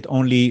don't look at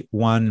only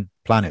one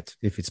planet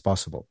if it's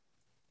possible.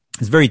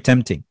 It's very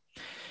tempting.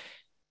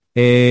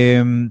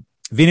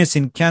 Venus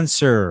in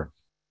Cancer.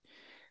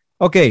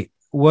 Okay.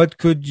 What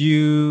could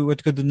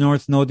the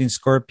North Node in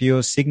Scorpio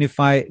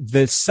signify?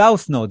 The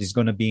South Node is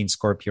going to be in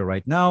Scorpio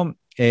right now.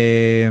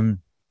 That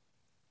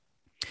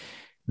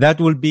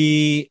will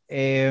be,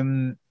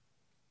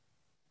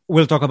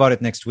 we'll talk about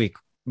it next week.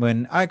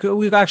 We're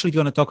actually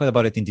going to talk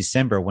about it in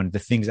December when the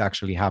things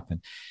actually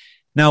happen.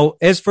 Now,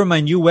 as for my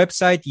new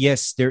website,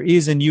 yes, there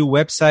is a new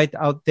website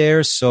out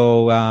there.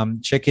 So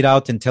check it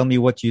out and tell me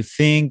what you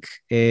think.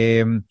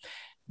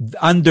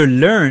 Under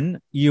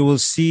Learn, you will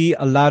see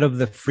a lot of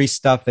the free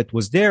stuff that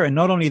was there. And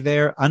not only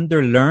there,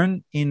 under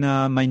Learn in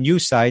my new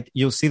site,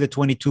 you'll see the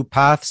 22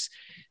 paths.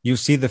 You'll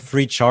see the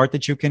free chart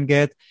that you can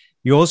get.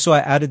 You also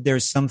added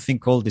there's something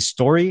called the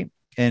story.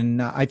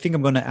 And I think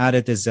I'm going to add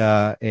it as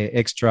a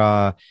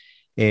extra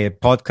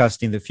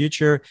podcast in the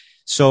future.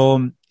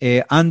 So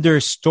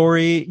under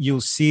story, you'll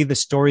see the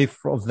story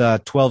of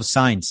the 12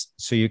 signs.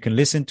 So you can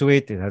listen to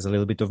it. It has a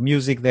little bit of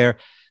music there.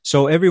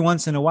 So every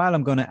once in a while,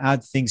 I'm going to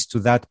add things to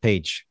that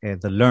page,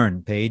 the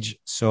Learn page.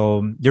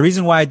 So the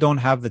reason why I don't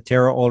have the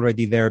tarot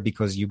already there,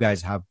 because you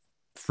guys have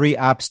free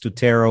apps to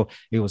tarot.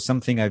 It was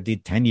something I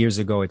did 10 years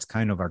ago. It's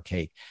kind of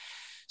archaic.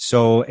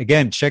 So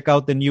again, check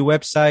out the new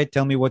website.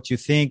 Tell me what you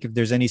think. If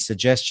there's any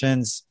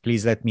suggestions,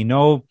 please let me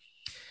know.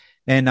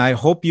 And I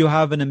hope you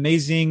have an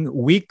amazing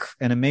week,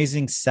 an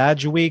amazing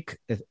Sag week.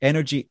 The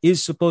energy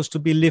is supposed to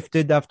be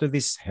lifted after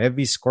this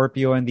heavy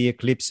Scorpio and the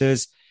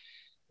eclipses.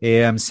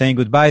 I'm saying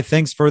goodbye.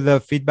 Thanks for the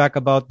feedback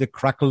about the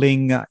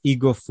crackling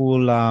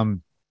ego-full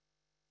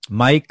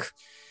mic.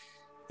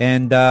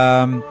 And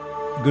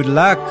good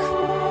luck.